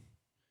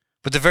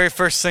 But the very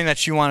first thing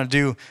that you want to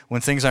do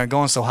when things aren't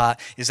going so hot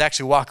is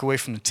actually walk away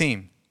from the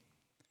team.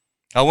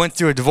 I went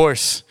through a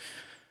divorce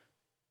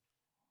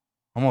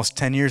almost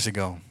 10 years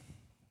ago.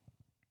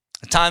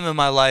 A time in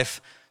my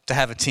life to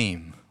have a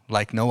team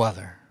like no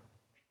other.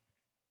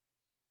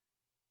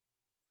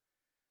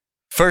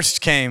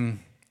 First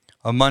came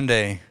a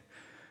Monday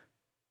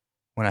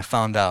when I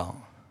found out,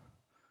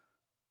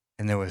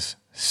 and there was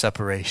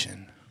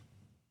separation.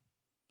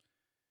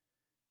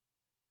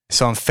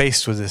 So I'm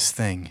faced with this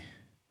thing.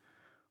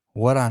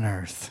 What on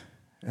earth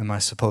am I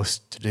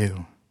supposed to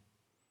do?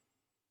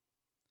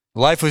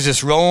 Life was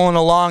just rolling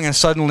along, and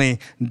suddenly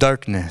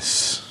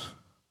darkness.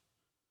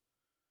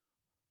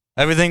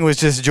 Everything was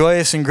just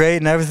joyous and great,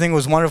 and everything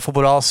was wonderful,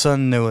 but all of a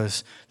sudden there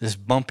was this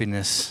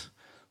bumpiness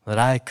that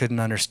I couldn't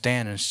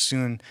understand, and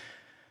soon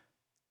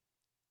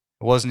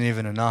it wasn't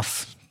even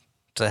enough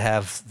to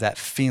have that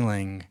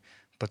feeling,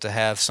 but to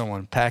have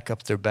someone pack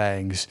up their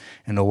bags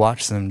and to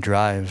watch them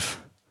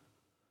drive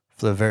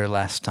for the very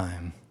last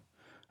time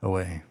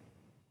away.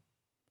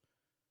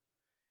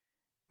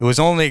 It was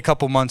only a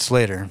couple months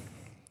later.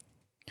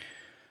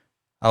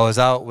 I was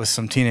out with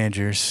some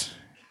teenagers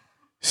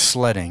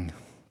sledding,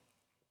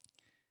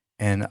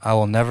 and I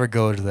will never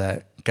go to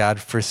that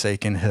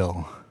godforsaken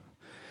hill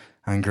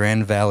on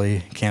Grand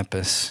Valley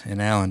campus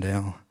in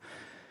Allendale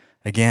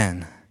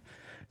again.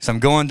 So I'm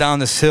going down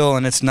this hill,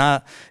 and it's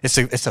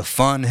a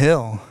fun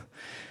hill,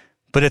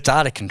 but it's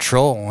out of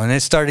control, and it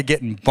started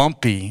getting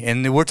bumpy,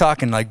 and we're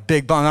talking like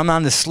big bump. I'm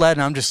on the sled,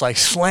 and I'm just like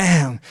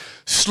slam,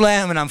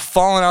 and I'm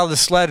falling out of the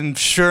sled, and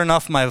sure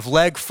enough, my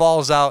leg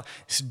falls out,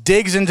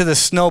 digs into the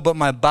snow, but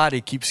my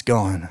body keeps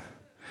going,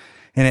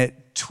 and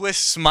it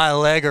twists my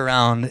leg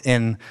around,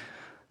 and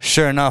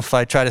sure enough,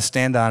 I try to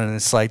stand on it, and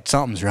it's like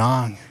something's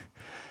wrong.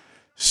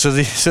 So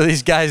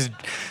these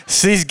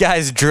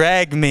guys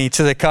drag me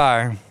to the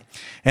car.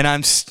 And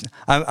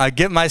I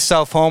get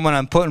myself home, and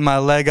I'm putting my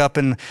leg up,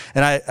 and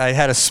I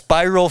had a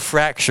spiral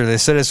fracture. They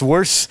said it's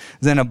worse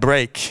than a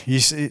break.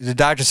 The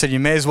doctor said you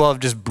may as well have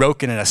just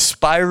broken it, a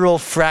spiral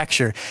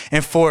fracture.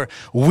 And for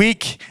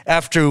week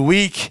after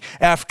week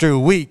after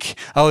week,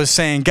 I was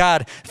saying,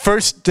 God,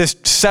 first this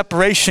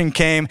separation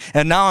came,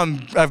 and now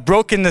I've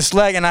broken this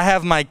leg, and I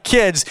have my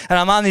kids, and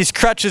I'm on these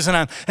crutches, and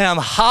I'm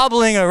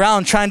hobbling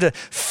around trying to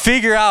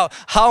figure out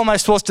how am I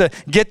supposed to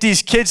get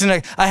these kids.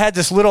 And I had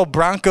this little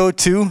Bronco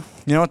too.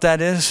 You know what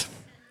that is?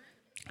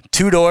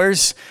 2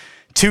 doors,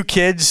 2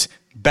 kids,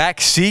 back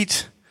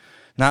seat.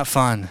 Not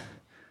fun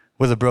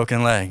with a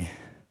broken leg.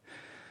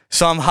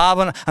 So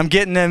I'm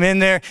getting them in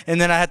there, and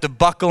then I had to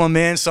buckle them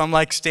in. So I'm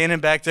like standing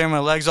back there, my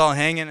legs all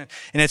hanging, and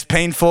it's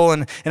painful,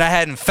 and I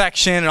had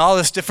infection and all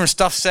this different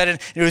stuff set in.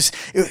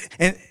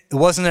 It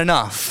wasn't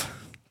enough.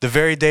 The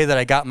very day that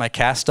I got my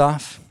cast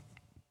off,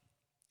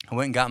 I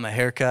went and got my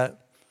hair cut.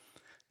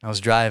 I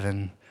was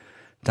driving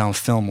down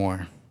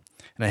Fillmore,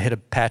 and I hit a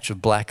patch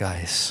of black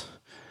ice,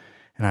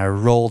 and I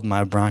rolled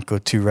my Bronco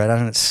 2 right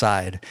on its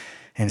side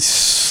and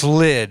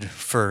slid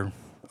for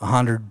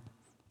 100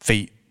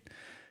 feet.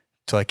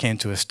 Till I came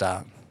to a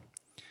stop.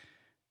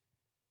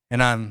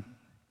 And I'm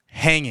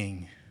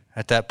hanging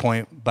at that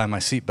point by my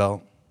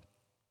seatbelt,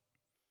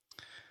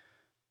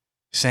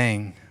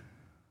 saying,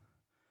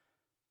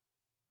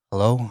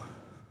 "Hello,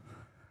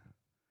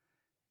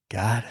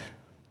 God?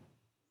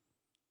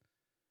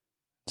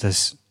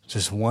 Does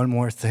just one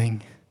more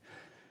thing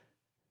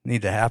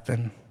need to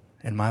happen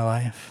in my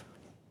life?"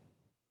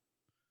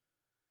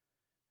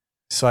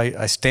 So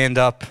I stand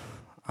up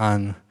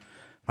on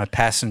my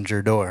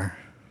passenger door,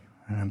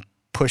 and I'm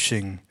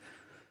pushing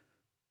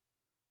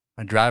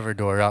my driver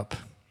door up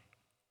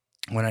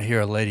when I hear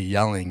a lady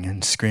yelling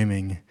and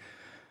screaming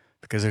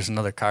because there's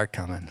another car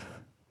coming.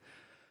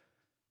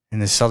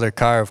 And this other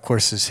car, of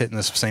course, is hitting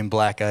the same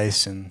black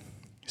ice. And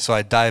so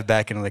I dive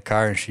back into the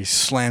car, and she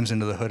slams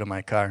into the hood of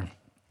my car.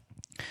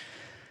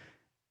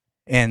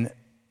 And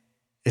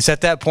it's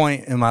at that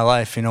point in my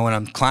life, when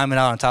I'm climbing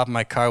out on top of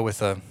my car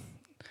with a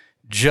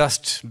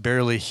just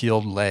barely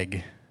healed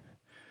leg,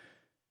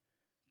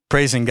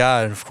 praising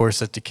God, of course,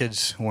 that the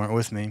kids weren't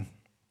with me.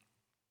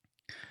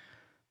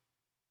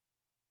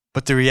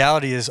 But the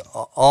reality is,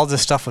 all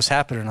this stuff was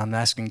happening. I'm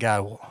asking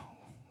God,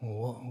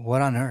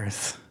 what on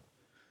earth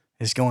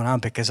is going on?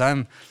 Because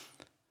I'm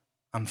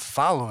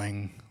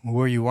following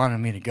where you wanted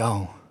me to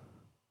go.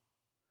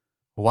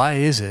 Why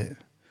is it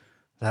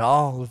that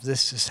all of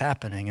this is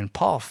happening? And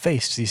Paul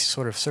faced these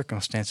sort of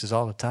circumstances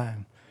all the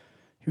time.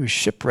 He was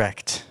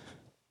shipwrecked.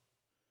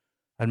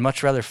 I'd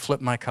much rather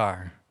flip my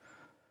car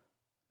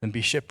than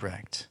be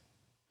shipwrecked.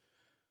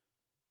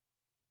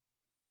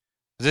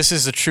 This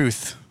is the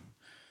truth.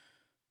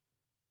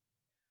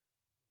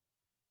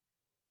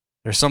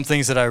 There's some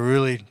things that I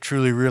really,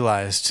 truly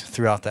realized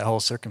throughout that whole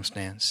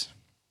circumstance.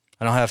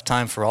 I don't have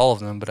time for all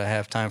of them, but I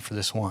have time for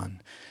this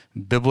one.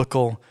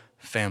 Biblical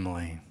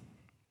family.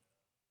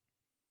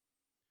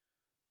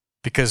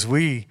 Because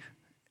we,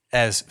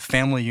 as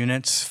family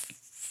units,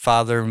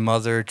 father,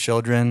 mother,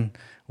 children,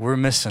 we're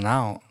missing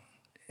out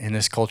in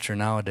this culture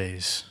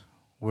nowadays.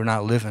 We're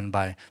not living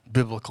by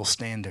biblical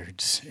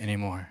standards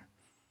anymore.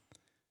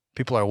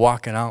 People are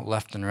walking out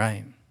left and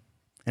right,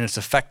 and it's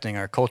affecting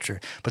our culture.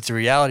 But the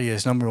reality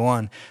is, number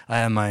one, I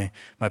have my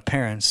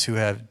parents who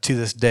have, to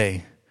this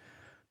day,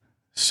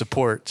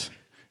 support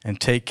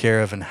and take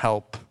care of and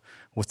help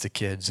with the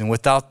kids. And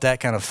without that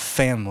kind of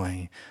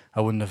family, I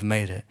wouldn't have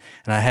made it.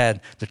 And I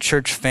had the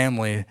church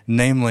family,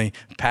 namely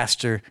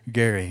Pastor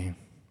Gary,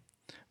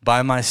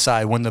 by my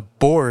side when the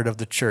board of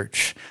the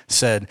church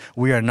said,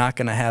 "We are not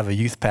going to have a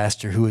youth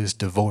pastor who is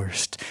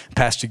divorced."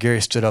 Pastor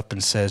Gary stood up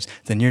and says,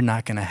 "Then you're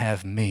not going to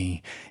have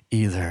me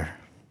either."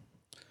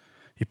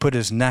 He put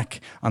his neck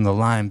on the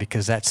line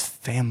because that's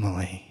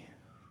family.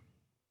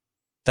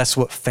 That's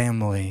what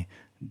family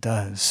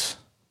does.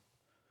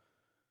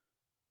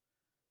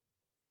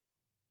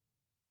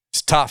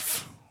 It's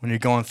tough when you're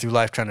going through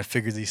life trying to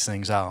figure these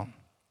things out.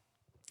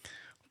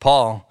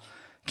 Paul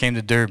came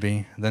to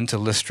Derbe, then to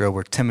Lystra,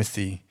 where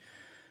Timothy,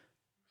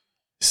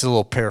 this is a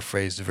little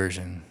paraphrased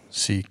version,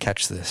 so you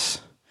catch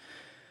this.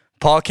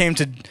 Paul came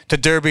to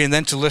Derbe and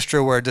then to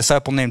Lystra, where a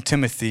disciple named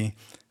Timothy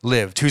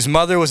lived, whose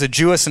mother was a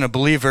Jewess and a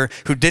believer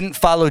who didn't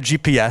follow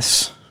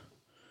GPS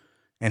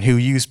and who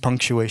used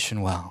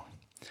punctuation well.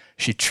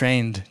 She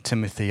trained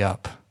Timothy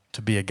up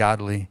to be a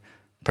godly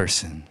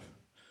person.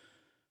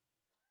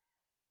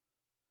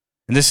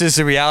 And this is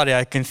the reality.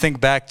 I can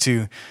think back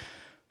to,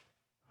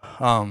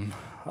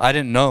 I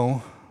didn't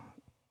know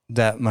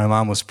that my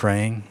mom was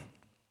praying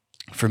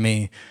for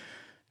me,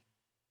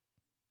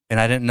 and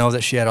I didn't know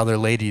that she had other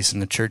ladies in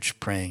the church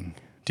praying.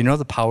 Do you know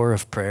the power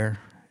of prayer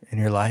in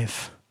your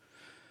life?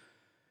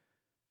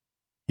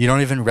 You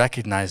don't even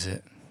recognize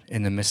it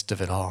in the midst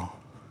of it all.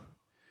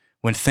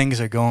 When things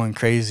are going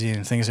crazy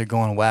and things are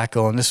going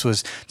wacko, and this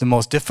was the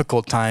most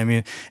difficult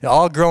time.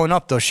 All growing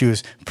up, though, she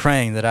was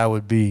praying that I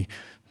would be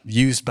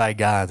used by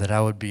God, that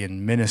I would be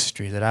in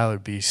ministry, that I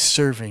would be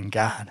serving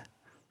God.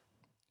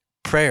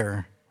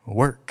 Prayer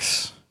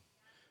works.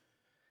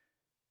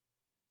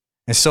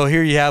 And so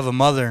here you have a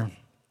mother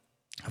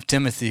of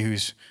Timothy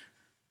who's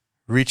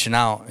reaching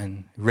out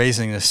and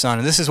raising the son.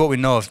 And this is what we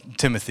know of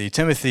Timothy.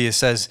 Timothy, it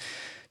says,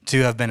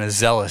 to have been a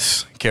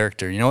zealous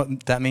character. You know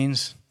what that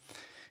means?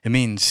 It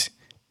means,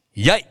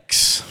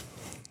 yikes,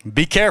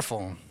 be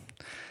careful,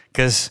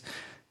 because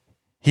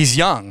he's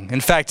young. In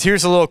fact,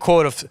 here's a little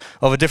quote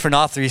of a different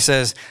author. He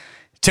says,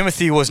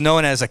 Timothy was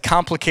known as a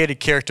complicated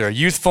character, a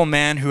youthful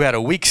man who had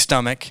a weak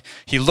stomach.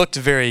 He looked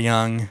very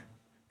young,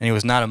 and he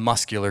was not a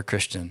muscular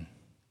Christian.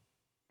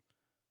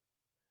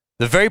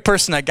 The very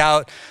person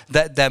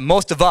that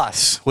most of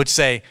us would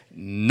say,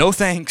 no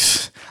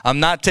thanks, I'm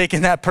not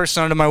taking that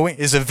person under my wing,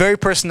 is the very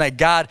person that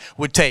God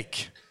would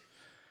take.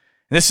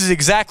 And this is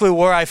exactly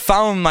where I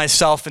found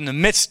myself in the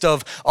midst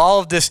of all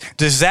of this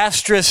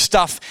disastrous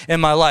stuff in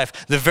my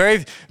life. The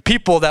very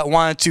people that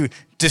wanted to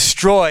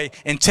destroy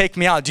and take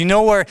me out. Do you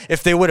know where,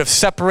 if they would have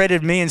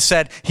separated me and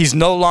said, he's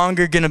no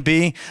longer going to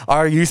be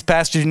our youth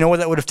pastor, do you know where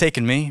that would have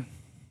taken me?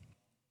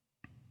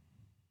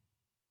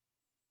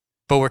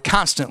 But we're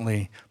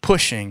constantly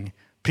pushing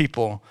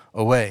people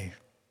away.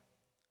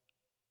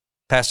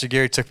 Pastor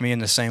Gary took me in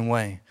the same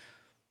way.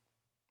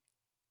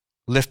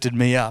 Lifted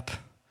me up.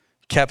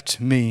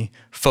 Kept me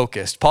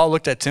focused. Paul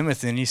looked at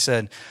Timothy and he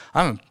said,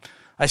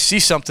 I see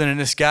something in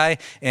this guy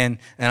and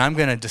I'm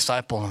going to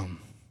disciple him.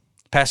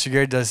 Pastor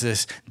Gary does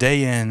this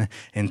day in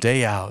and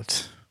day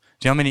out.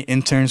 Do you know how many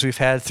interns we've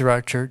had through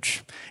our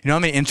church? You know how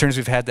many interns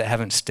we've had that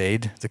haven't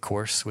stayed the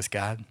course with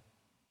God?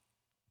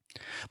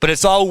 But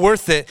it's all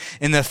worth it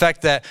in the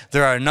fact that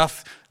there are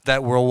enough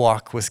that will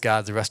walk with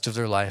God the rest of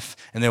their life,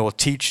 and they will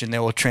teach and they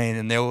will train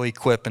and they will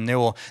equip and they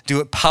will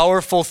do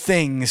powerful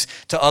things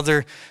to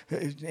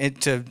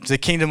the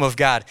kingdom of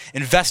God,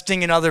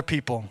 investing in other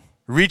people,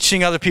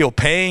 reaching other people,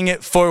 paying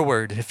it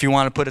forward, if you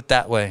want to put it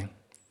that way.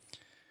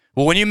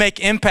 Well, when you make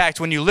impact,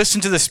 when you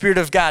listen to the Spirit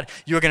of God,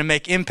 you're going to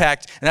make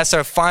impact, and that's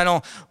our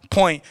final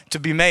point to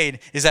be made,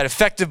 is that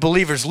effective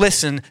believers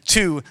listen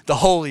to the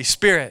Holy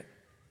Spirit.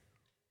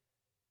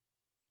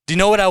 Do you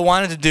know what I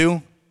wanted to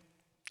do?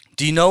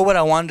 Do you know what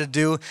I wanted to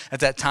do at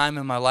that time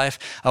in my life?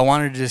 I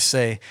wanted to just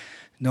say,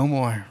 no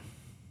more.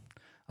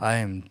 I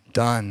am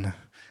done.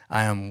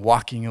 I am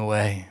walking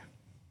away.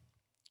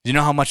 Do you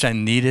know how much I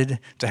needed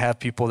to have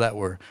people that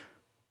were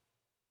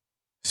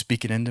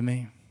speaking into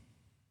me?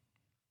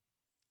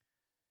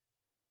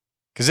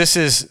 Because this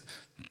is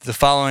the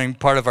following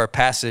part of our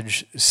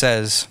passage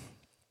says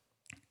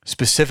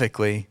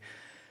specifically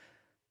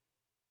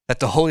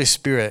that the Holy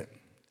Spirit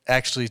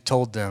actually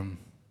told them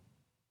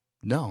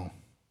no.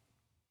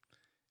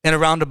 In a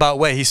roundabout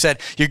way. He said,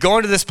 you're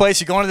going to this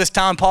place, you're going to this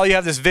town. Paul, you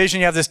have this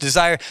vision, you have this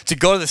desire to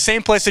go to the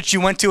same place that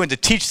you went to and to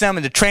teach them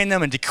and to train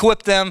them and to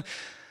equip them.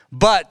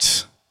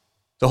 But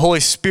the Holy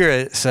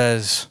Spirit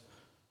says,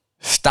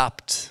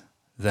 stopped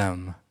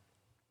them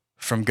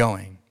from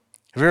going.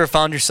 Have you ever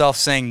found yourself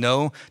saying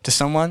no to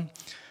someone?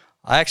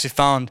 I actually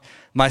found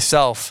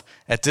myself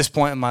at this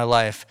point in my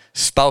life,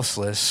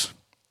 spouseless,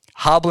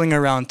 hobbling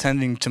around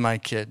tending to my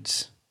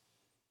kids,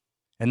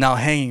 and now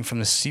hanging from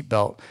the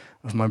seatbelt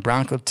of my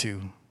Bronco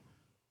 2,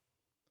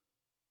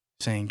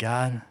 saying,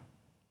 God,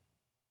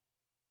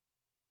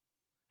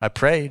 I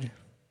prayed,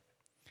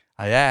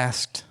 I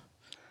asked,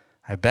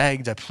 I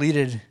begged, I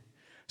pleaded,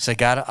 said,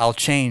 God, I'll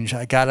change.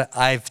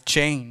 I've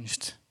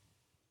changed.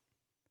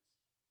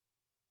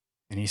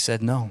 And he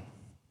said, no.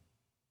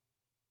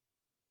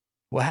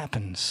 What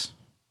happens?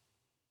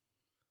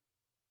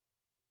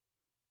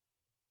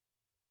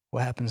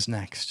 What happens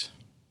next?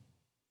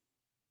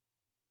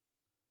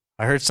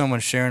 I heard someone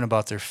sharing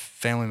about their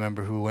family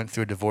member who went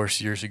through a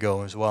divorce years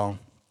ago as well,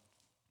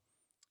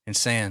 and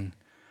saying,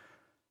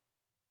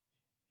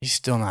 he's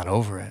still not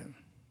over it.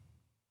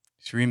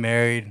 He's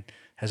remarried,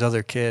 has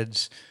other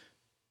kids.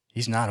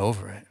 He's not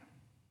over it.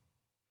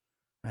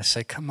 I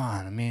say, come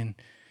on,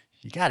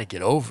 you got to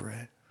get over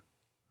it.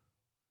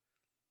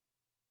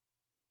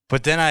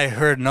 But then I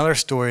heard another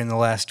story in the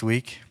last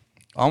week,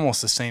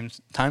 almost the same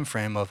time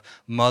frame, of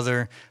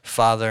mother,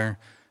 father,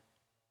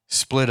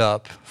 split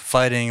up,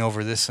 fighting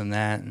over this and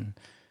that, and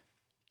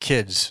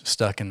kids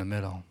stuck in the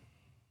middle.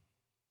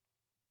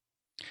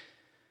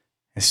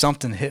 And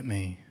something hit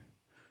me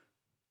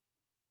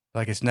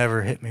like it's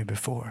never hit me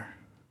before.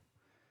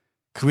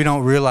 Because we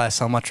don't realize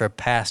how much our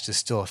past is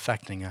still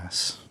affecting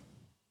us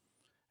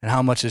and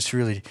how much it's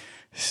really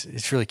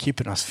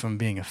keeping us from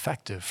being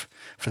effective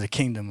for the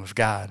kingdom of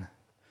God.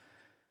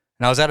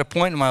 And I was at a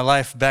point in my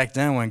life back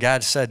then when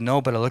God said no,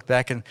 but I look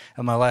back at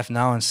my life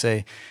now and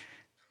say,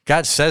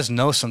 God says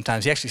no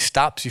sometimes. He actually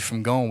stops you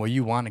from going where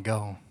you want to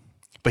go.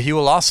 But he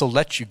will also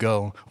let you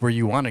go where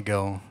you want to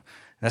go.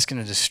 That's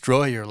going to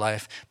destroy your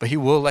life, but he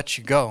will let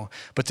you go.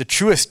 But the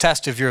truest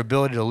test of your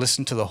ability to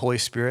listen to the Holy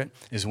Spirit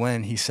is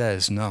when he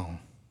says no.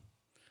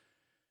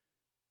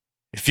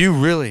 If you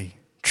really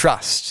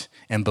trust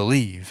and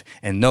believe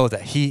and know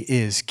that he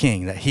is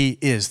king, that he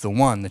is the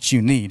one that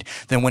you need,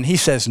 then when he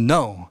says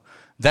no,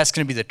 that's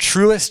going to be the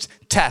truest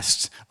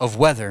test of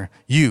whether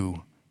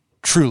you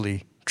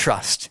truly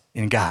trust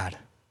in God.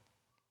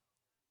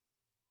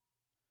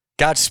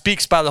 God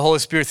speaks by the Holy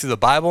Spirit through the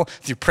Bible,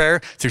 through prayer,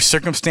 through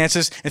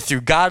circumstances, and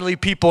through godly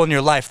people in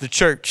your life, the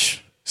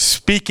church,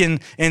 speaking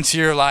into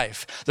your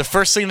life. The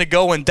first thing to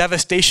go when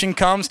devastation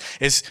comes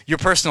is your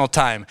personal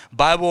time,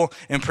 Bible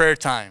and prayer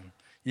time.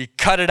 You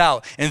cut it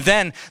out. And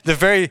then the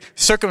very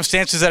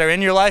circumstances that are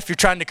in your life, you're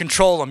trying to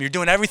control them. You're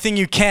doing everything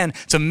you can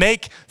to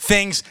make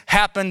things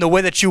happen the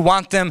way that you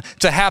want them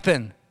to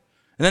happen.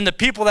 And then the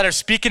people that are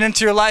speaking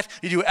into your life,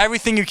 you do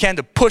everything you can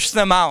to push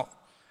them out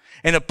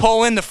and to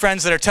pull in the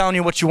friends that are telling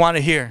you what you want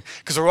to hear.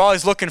 Because we're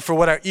always looking for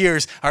what our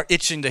ears are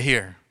itching to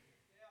hear.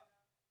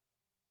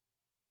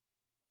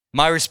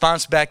 My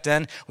response back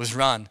then was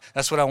run.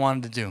 That's what I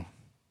wanted to do.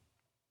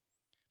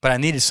 But I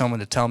needed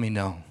someone to tell me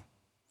no.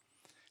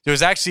 There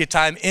was actually a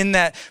time in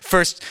that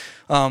first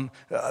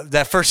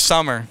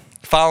summer,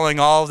 following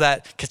all of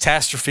that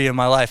catastrophe in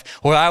my life,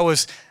 where I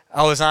was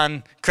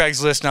on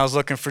Craigslist and I was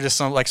looking for just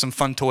some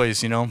fun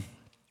toys,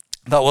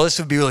 I thought, well, this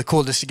would be really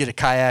cool just to get a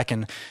kayak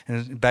and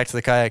back to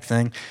the kayak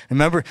thing.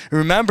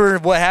 Remember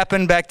what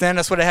happened back then?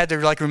 That's what I had to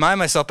remind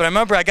myself. But I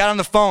remember I got on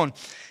the phone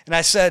and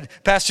I said,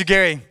 Pastor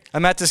Gary,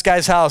 I'm at this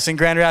guy's house in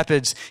Grand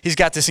Rapids. He's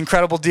got this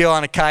incredible deal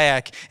on a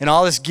kayak and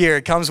all this gear.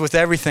 It comes with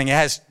everything. It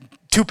has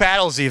 2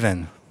 paddles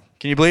even.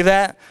 Can you believe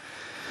that?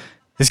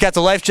 It's got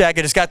the life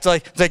jacket. It's got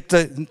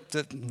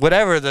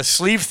the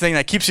sleeve thing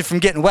that keeps you from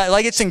getting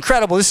wet. It's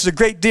incredible. This is a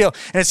great deal.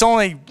 And it's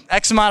only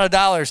X amount of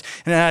dollars.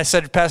 And I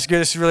said, Pastor Gary,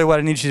 this is really what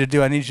I need you to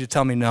do. I need you to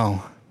tell me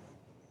no.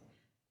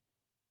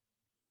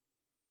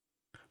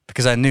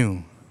 Because I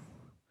knew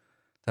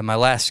that my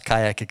last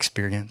kayak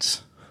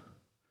experience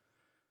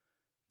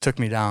took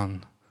me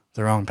down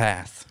the wrong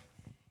path.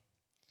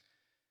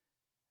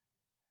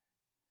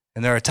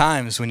 And there are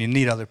times when you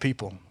need other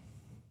people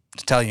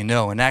to tell you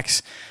no. In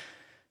Acts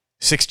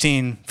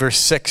 16, verse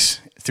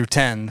 6 through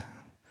 10,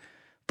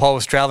 Paul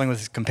was traveling with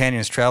his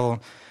companions,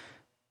 traveled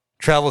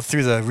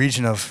through the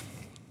region of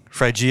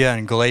Phrygia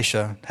and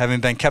Galatia,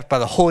 having been kept by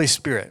the Holy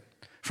Spirit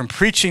from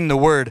preaching the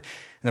word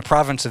in the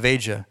province of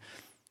Asia.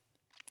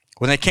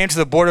 When they came to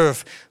the border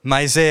of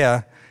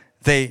Mysia,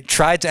 they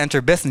tried to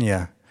enter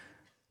Bithynia,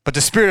 but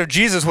the Spirit of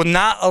Jesus would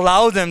not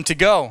allow them to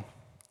go.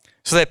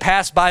 So they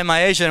passed by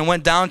Mysia and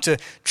went down to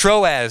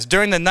Troas.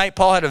 During the night,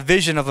 Paul had a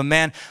vision of a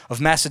man of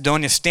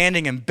Macedonia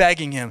standing and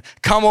begging him,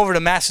 come over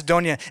to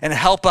Macedonia and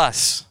help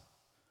us.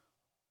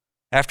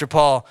 After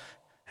Paul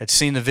had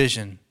seen the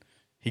vision,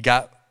 he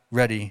got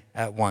ready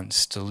at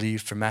once to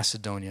leave for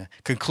Macedonia,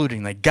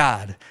 concluding that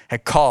God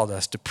had called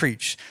us to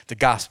preach the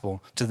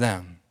gospel to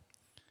them.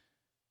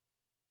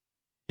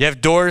 You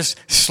have doors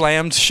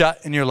slammed shut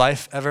in your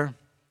life ever?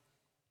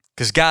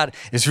 Because God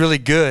is really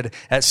good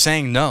at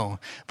saying no,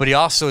 but he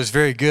also is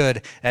very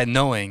good at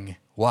knowing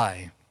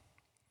why.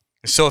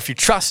 So if you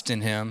trust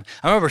in him,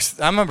 I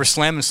remember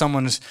slamming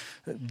someone's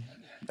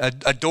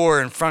a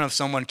door in front of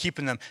someone,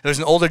 keeping them. There was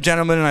an older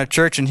gentleman in our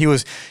church, and he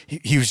was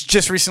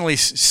just recently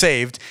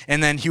saved,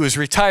 and then he was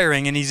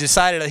retiring, and he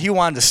decided that he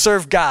wanted to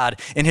serve God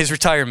in his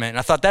retirement. And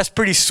I thought, that's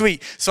pretty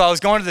sweet. So I was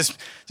going to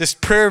this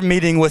prayer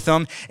meeting with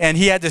him, and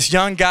he had this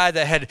young guy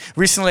that had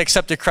recently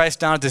accepted Christ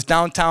down at this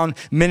downtown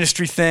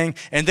ministry thing,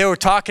 and they were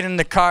talking in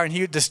the car, and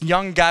this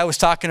young guy was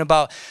talking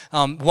about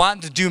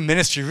wanting to do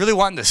ministry, really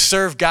wanting to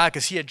serve God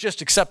because he had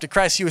just accepted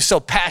Christ. He was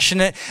so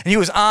passionate, and he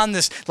was on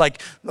this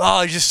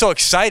he's just so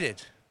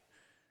excited.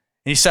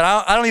 And he said,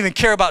 I don't even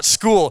care about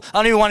school. I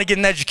don't even want to get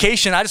an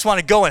education. I just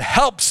want to go and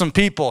help some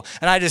people.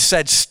 And I just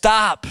said,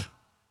 stop.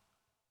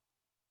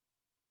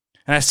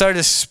 And I started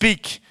to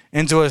speak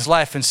into his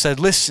life and said,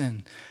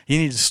 listen, you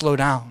need to slow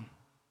down.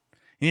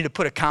 You need to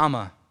put a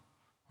comma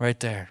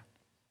right there.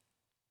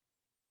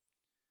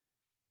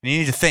 And you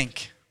need to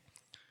think.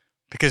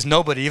 Because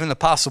nobody, even the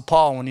Apostle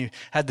Paul, when he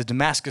had the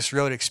Damascus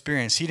Road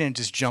experience, he didn't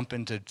just jump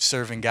into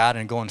serving God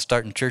and going and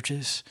starting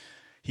churches.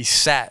 He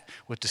sat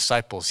with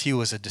disciples. He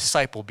was a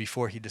disciple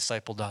before he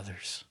discipled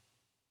others.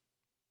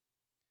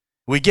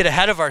 We get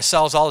ahead of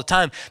ourselves all the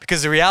time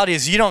because the reality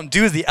is you don't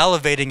do the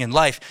elevating in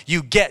life.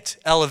 You get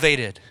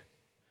elevated.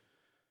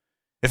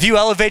 If you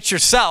elevate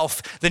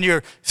yourself, then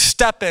you're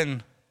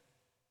stepping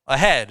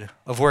ahead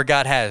of where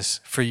God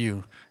has for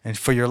you and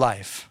for your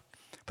life.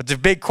 But the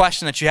big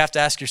question that you have to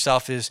ask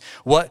yourself is,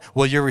 what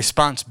will your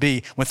response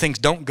be when things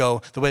don't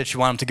go the way that you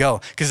want them to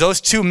go? Because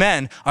those 2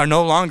 men are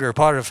no longer a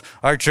part of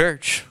our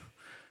church.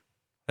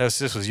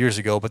 This was years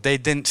ago, but they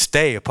didn't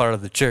stay a part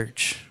of the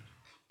church.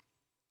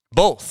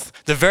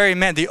 Both, the very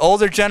men, the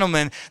older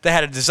gentleman that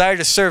had a desire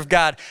to serve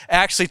God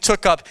actually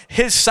took up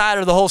his side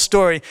of the whole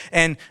story,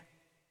 and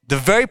the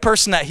very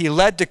person that he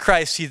led to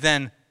Christ, he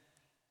then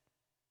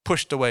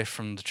pushed away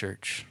from the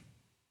church.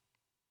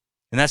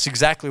 And that's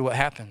exactly what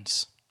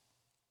happens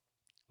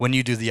when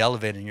you do the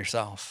elevating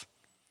yourself.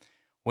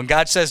 When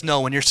God says no,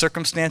 when your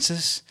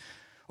circumstances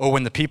or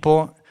when the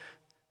people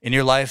in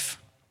your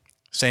life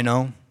say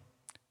no,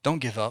 don't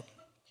give up.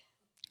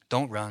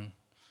 Don't run.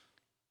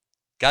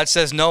 God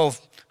says no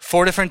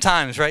 4 different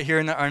times right here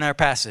in our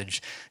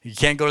passage. You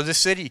can't go to this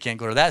city. You can't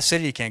go to that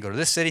city. You can't go to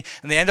this city.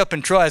 And they end up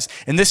in Troas.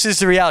 And this is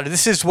the reality.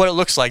 This is what it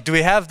looks like. Do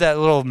we have that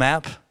little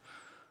map?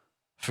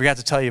 Forgot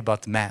to tell you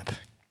about the map.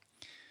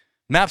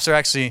 Maps are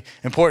actually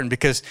important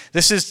because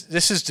this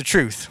is the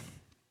truth.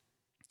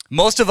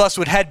 Most of us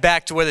would head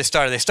back to where they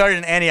started. They started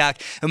in Antioch,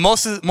 and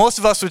most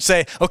of us would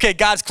say, okay,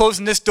 God's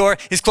closing this door,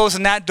 he's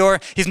closing that door,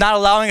 he's not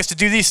allowing us to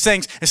do these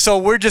things, and so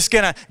we're just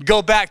going to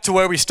go back to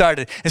where we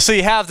started. And so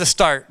you have the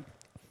start.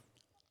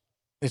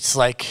 It's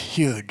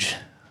huge.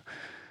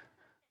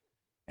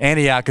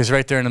 Antioch is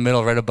right there in the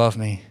middle, right above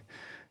me.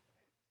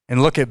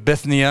 And look at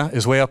Bithynia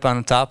is way up on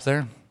the top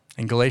there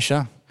in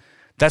Galatia.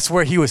 That's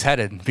where he was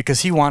headed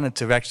because he wanted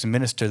to actually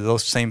minister to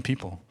those same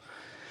people.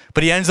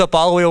 But he ends up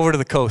all the way over to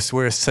the coast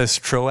where it says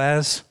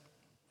Troas.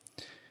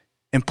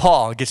 And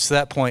Paul gets to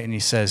that point and he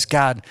says,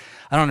 God,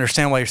 I don't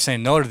understand why you're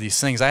saying no to these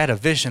things. I had a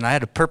vision, I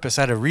had a purpose,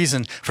 I had a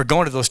reason for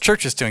going to those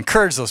churches to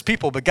encourage those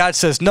people. But God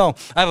says, no,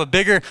 I have a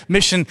bigger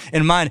mission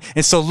in mind.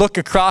 And so look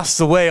across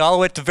the way, all the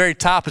way at the very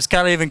top. It's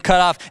kind of even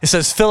cut off. It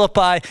says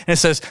Philippi, and it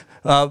says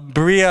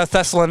Berea,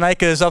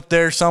 Thessalonica is up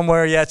there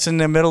somewhere. Yeah, it's in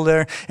the middle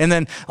there. And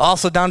then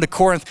also down to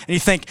Corinth. And you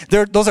think,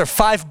 those are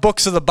 5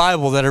 books of the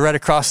Bible that are right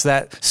across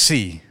that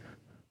sea.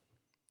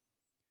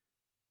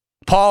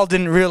 Paul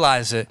didn't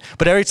realize it,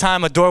 but every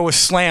time a door was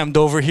slammed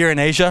over here in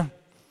Asia,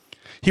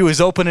 he was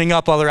opening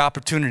up other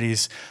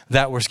opportunities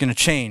that was going to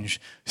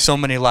change so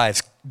many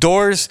lives.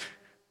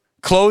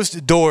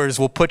 Closed doors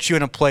will put you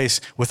in a place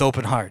with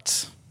open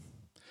hearts.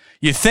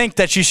 You think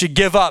that you should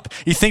give up.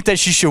 You think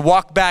that you should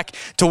walk back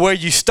to where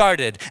you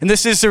started. And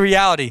this is the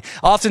reality.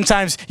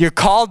 Oftentimes, you're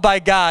called by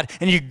God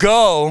and you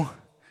go,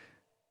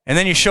 and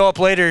then you show up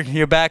later,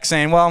 you're back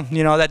saying, well,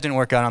 that didn't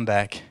work out, I'm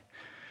back.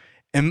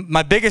 And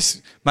my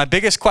biggest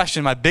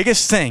question, my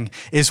biggest thing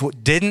is,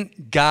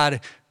 didn't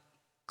God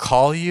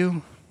call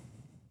you?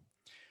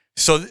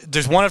 So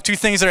there's one of 2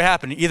 things that are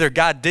happening. Either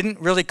God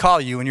didn't really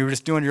call you and you were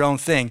just doing your own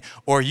thing,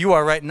 or you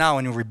are right now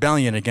in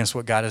rebellion against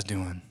what God is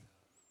doing.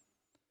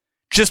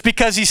 Just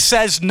because he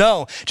says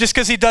no, just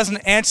because he doesn't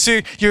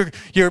answer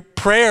your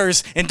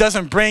prayers and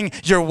doesn't bring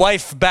your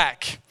wife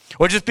back,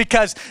 or just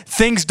because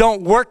things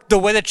don't work the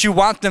way that you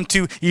want them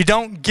to, you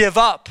don't give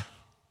up.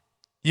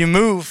 You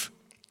move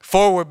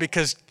forward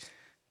because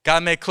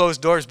God may close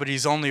doors, but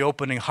he's only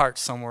opening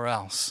hearts somewhere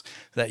else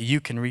that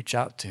you can reach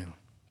out to,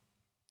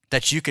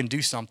 that you can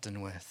do something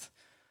with.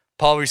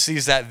 Paul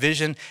receives that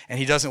vision and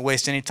he doesn't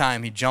waste any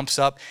time. He jumps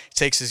up,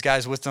 takes his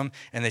guys with him,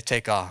 and they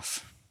take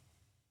off.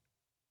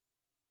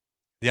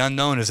 The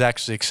unknown is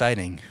actually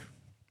exciting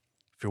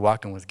if you're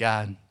walking with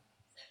God.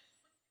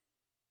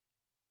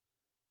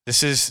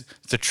 This is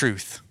the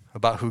truth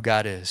about who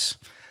God is.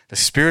 The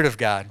Spirit of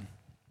God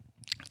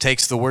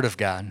takes the Word of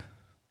God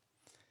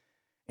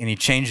and he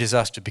changes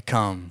us to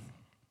become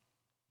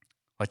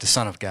like the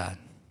Son of God.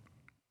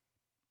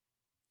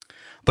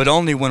 But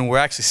only when we're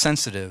actually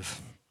sensitive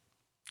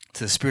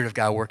to the Spirit of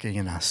God working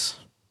in us.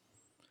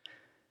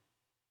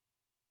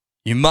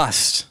 You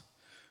must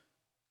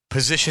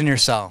position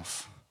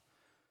yourself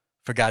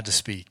for God to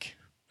speak.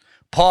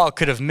 Paul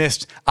could have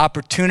missed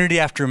opportunity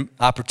after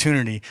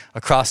opportunity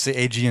across the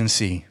Aegean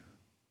Sea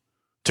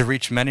to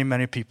reach many,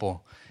 many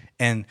people,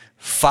 and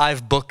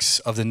 5 books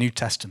of the New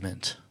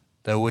Testament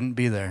that wouldn't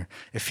be there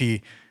if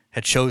he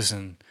had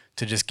chosen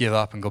to just give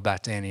up and go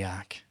back to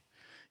Antioch.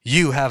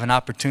 You have an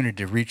opportunity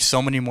to reach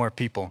so many more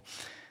people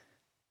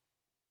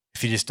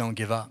if you just don't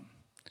give up.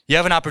 You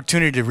have an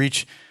opportunity to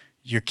reach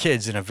your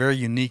kids in a very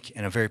unique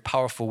and a very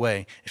powerful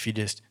way if you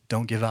just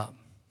don't give up.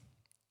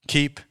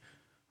 Keep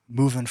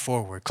moving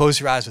forward.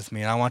 Close your eyes with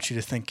me, and I want you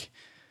to think.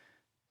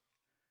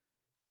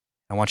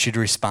 I want you to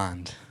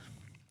respond.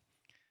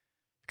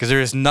 Because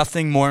there is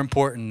nothing more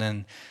important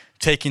than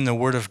taking the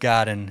Word of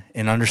God and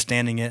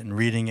understanding it and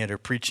reading it or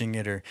preaching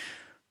it or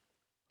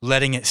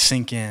letting it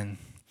sink in.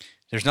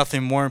 There's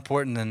nothing more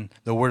important than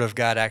the Word of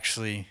God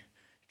actually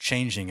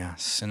changing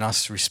us and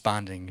us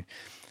responding.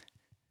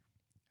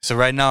 So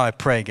right now I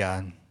pray,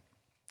 God,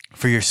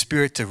 for your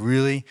Spirit to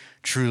really,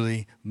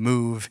 truly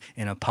move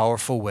in a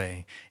powerful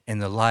way in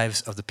the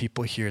lives of the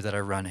people here that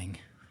are running.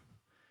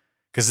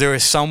 Because there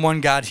is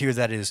someone, God, here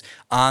that is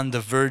on the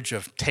verge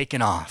of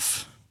taking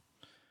off.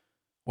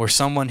 Or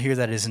someone here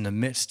that is in the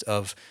midst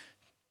of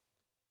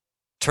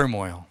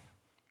turmoil.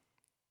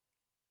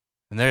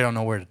 And they don't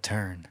know where to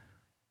turn.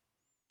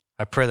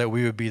 I pray that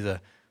we would be the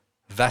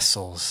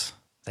vessels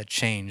that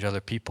change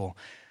other people,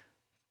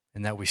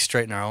 and that we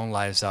straighten our own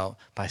lives out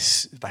by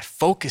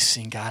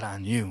focusing, God,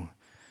 on you.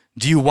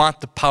 Do you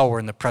want the power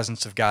and the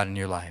presence of God in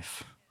your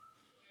life?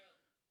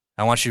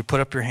 I want you to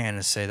put up your hand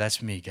and say,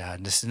 that's me,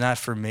 God. This is not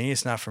for me.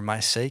 It's not for my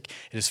sake.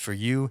 It is for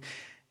you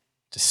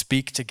to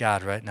speak to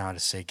God right now, to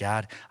say,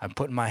 God, I'm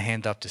putting my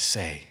hand up to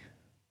say,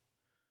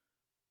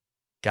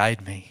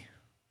 guide me,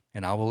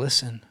 and I will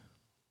listen.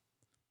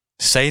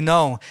 Say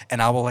no,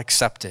 and I will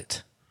accept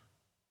it.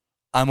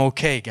 I'm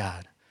okay,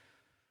 God,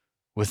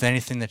 with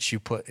anything that you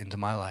put into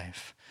my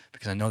life,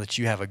 because I know that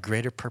you have a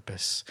greater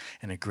purpose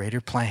and a greater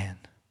plan,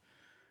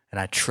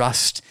 and I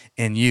trust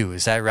in you.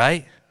 Is that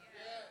right?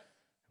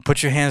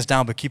 Put your hands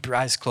down, but keep your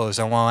eyes closed.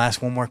 I want to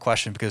ask one more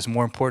question, because it's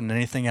more important than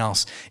anything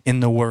else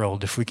in the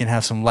world. If we can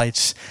have some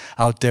lights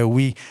out there,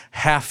 we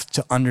have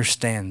to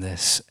understand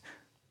this.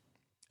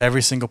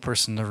 Every single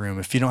person in the room,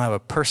 if you don't have a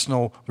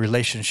personal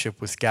relationship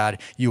with God,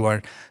 you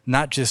are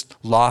not just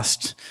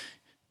lost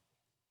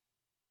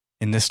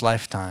in this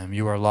lifetime,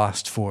 you are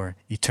lost for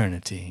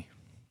eternity.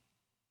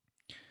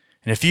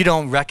 And if you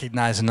don't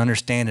recognize and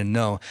understand and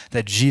know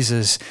that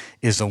Jesus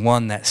is the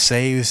one that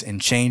saves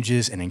and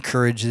changes and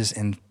encourages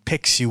and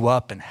picks you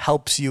up and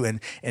helps you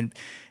and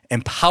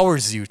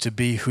empowers you to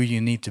be who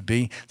you need to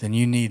be, then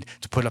you need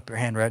to put up your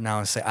hand right now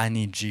and say, I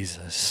need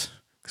Jesus.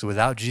 Because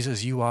without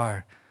Jesus, you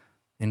are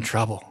in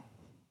trouble.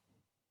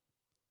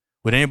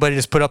 Would anybody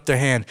just put up their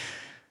hand,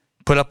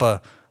 put up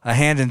a a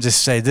hand and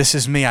just say, this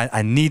is me.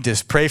 I need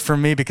this. Pray for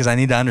me because I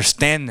need to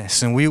understand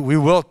this. And we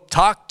will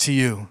talk to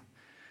you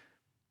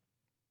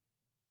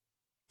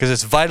because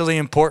it's vitally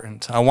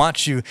important. I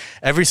want you,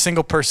 every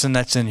single person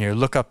that's in here,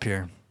 look up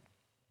here.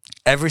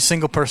 Every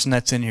single person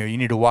that's in here, you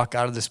need to walk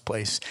out of this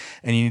place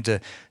and you need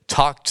to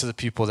talk to the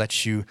people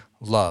that you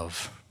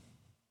love.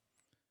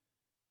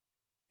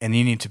 And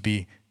you need to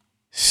be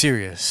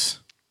serious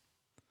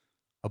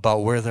about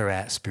where they're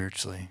at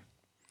spiritually.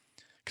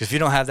 Because if you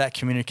don't have that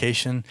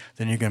communication,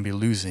 then you're going to be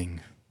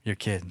losing your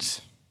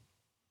kids.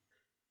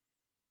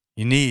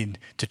 You need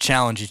to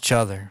challenge each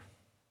other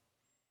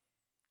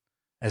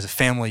as a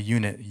family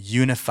unit,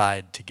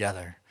 unified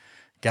together.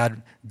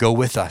 God, go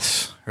with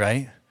us,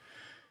 right?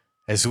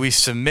 As we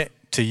submit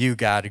to you,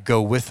 God,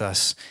 go with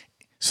us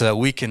so that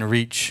we can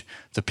reach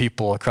the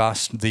people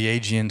across the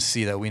Aegean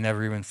Sea that we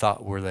never even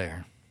thought were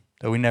there,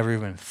 that we never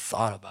even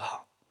thought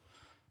about.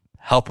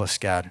 Help us,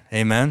 God.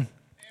 Amen?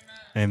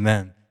 Amen.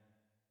 Amen.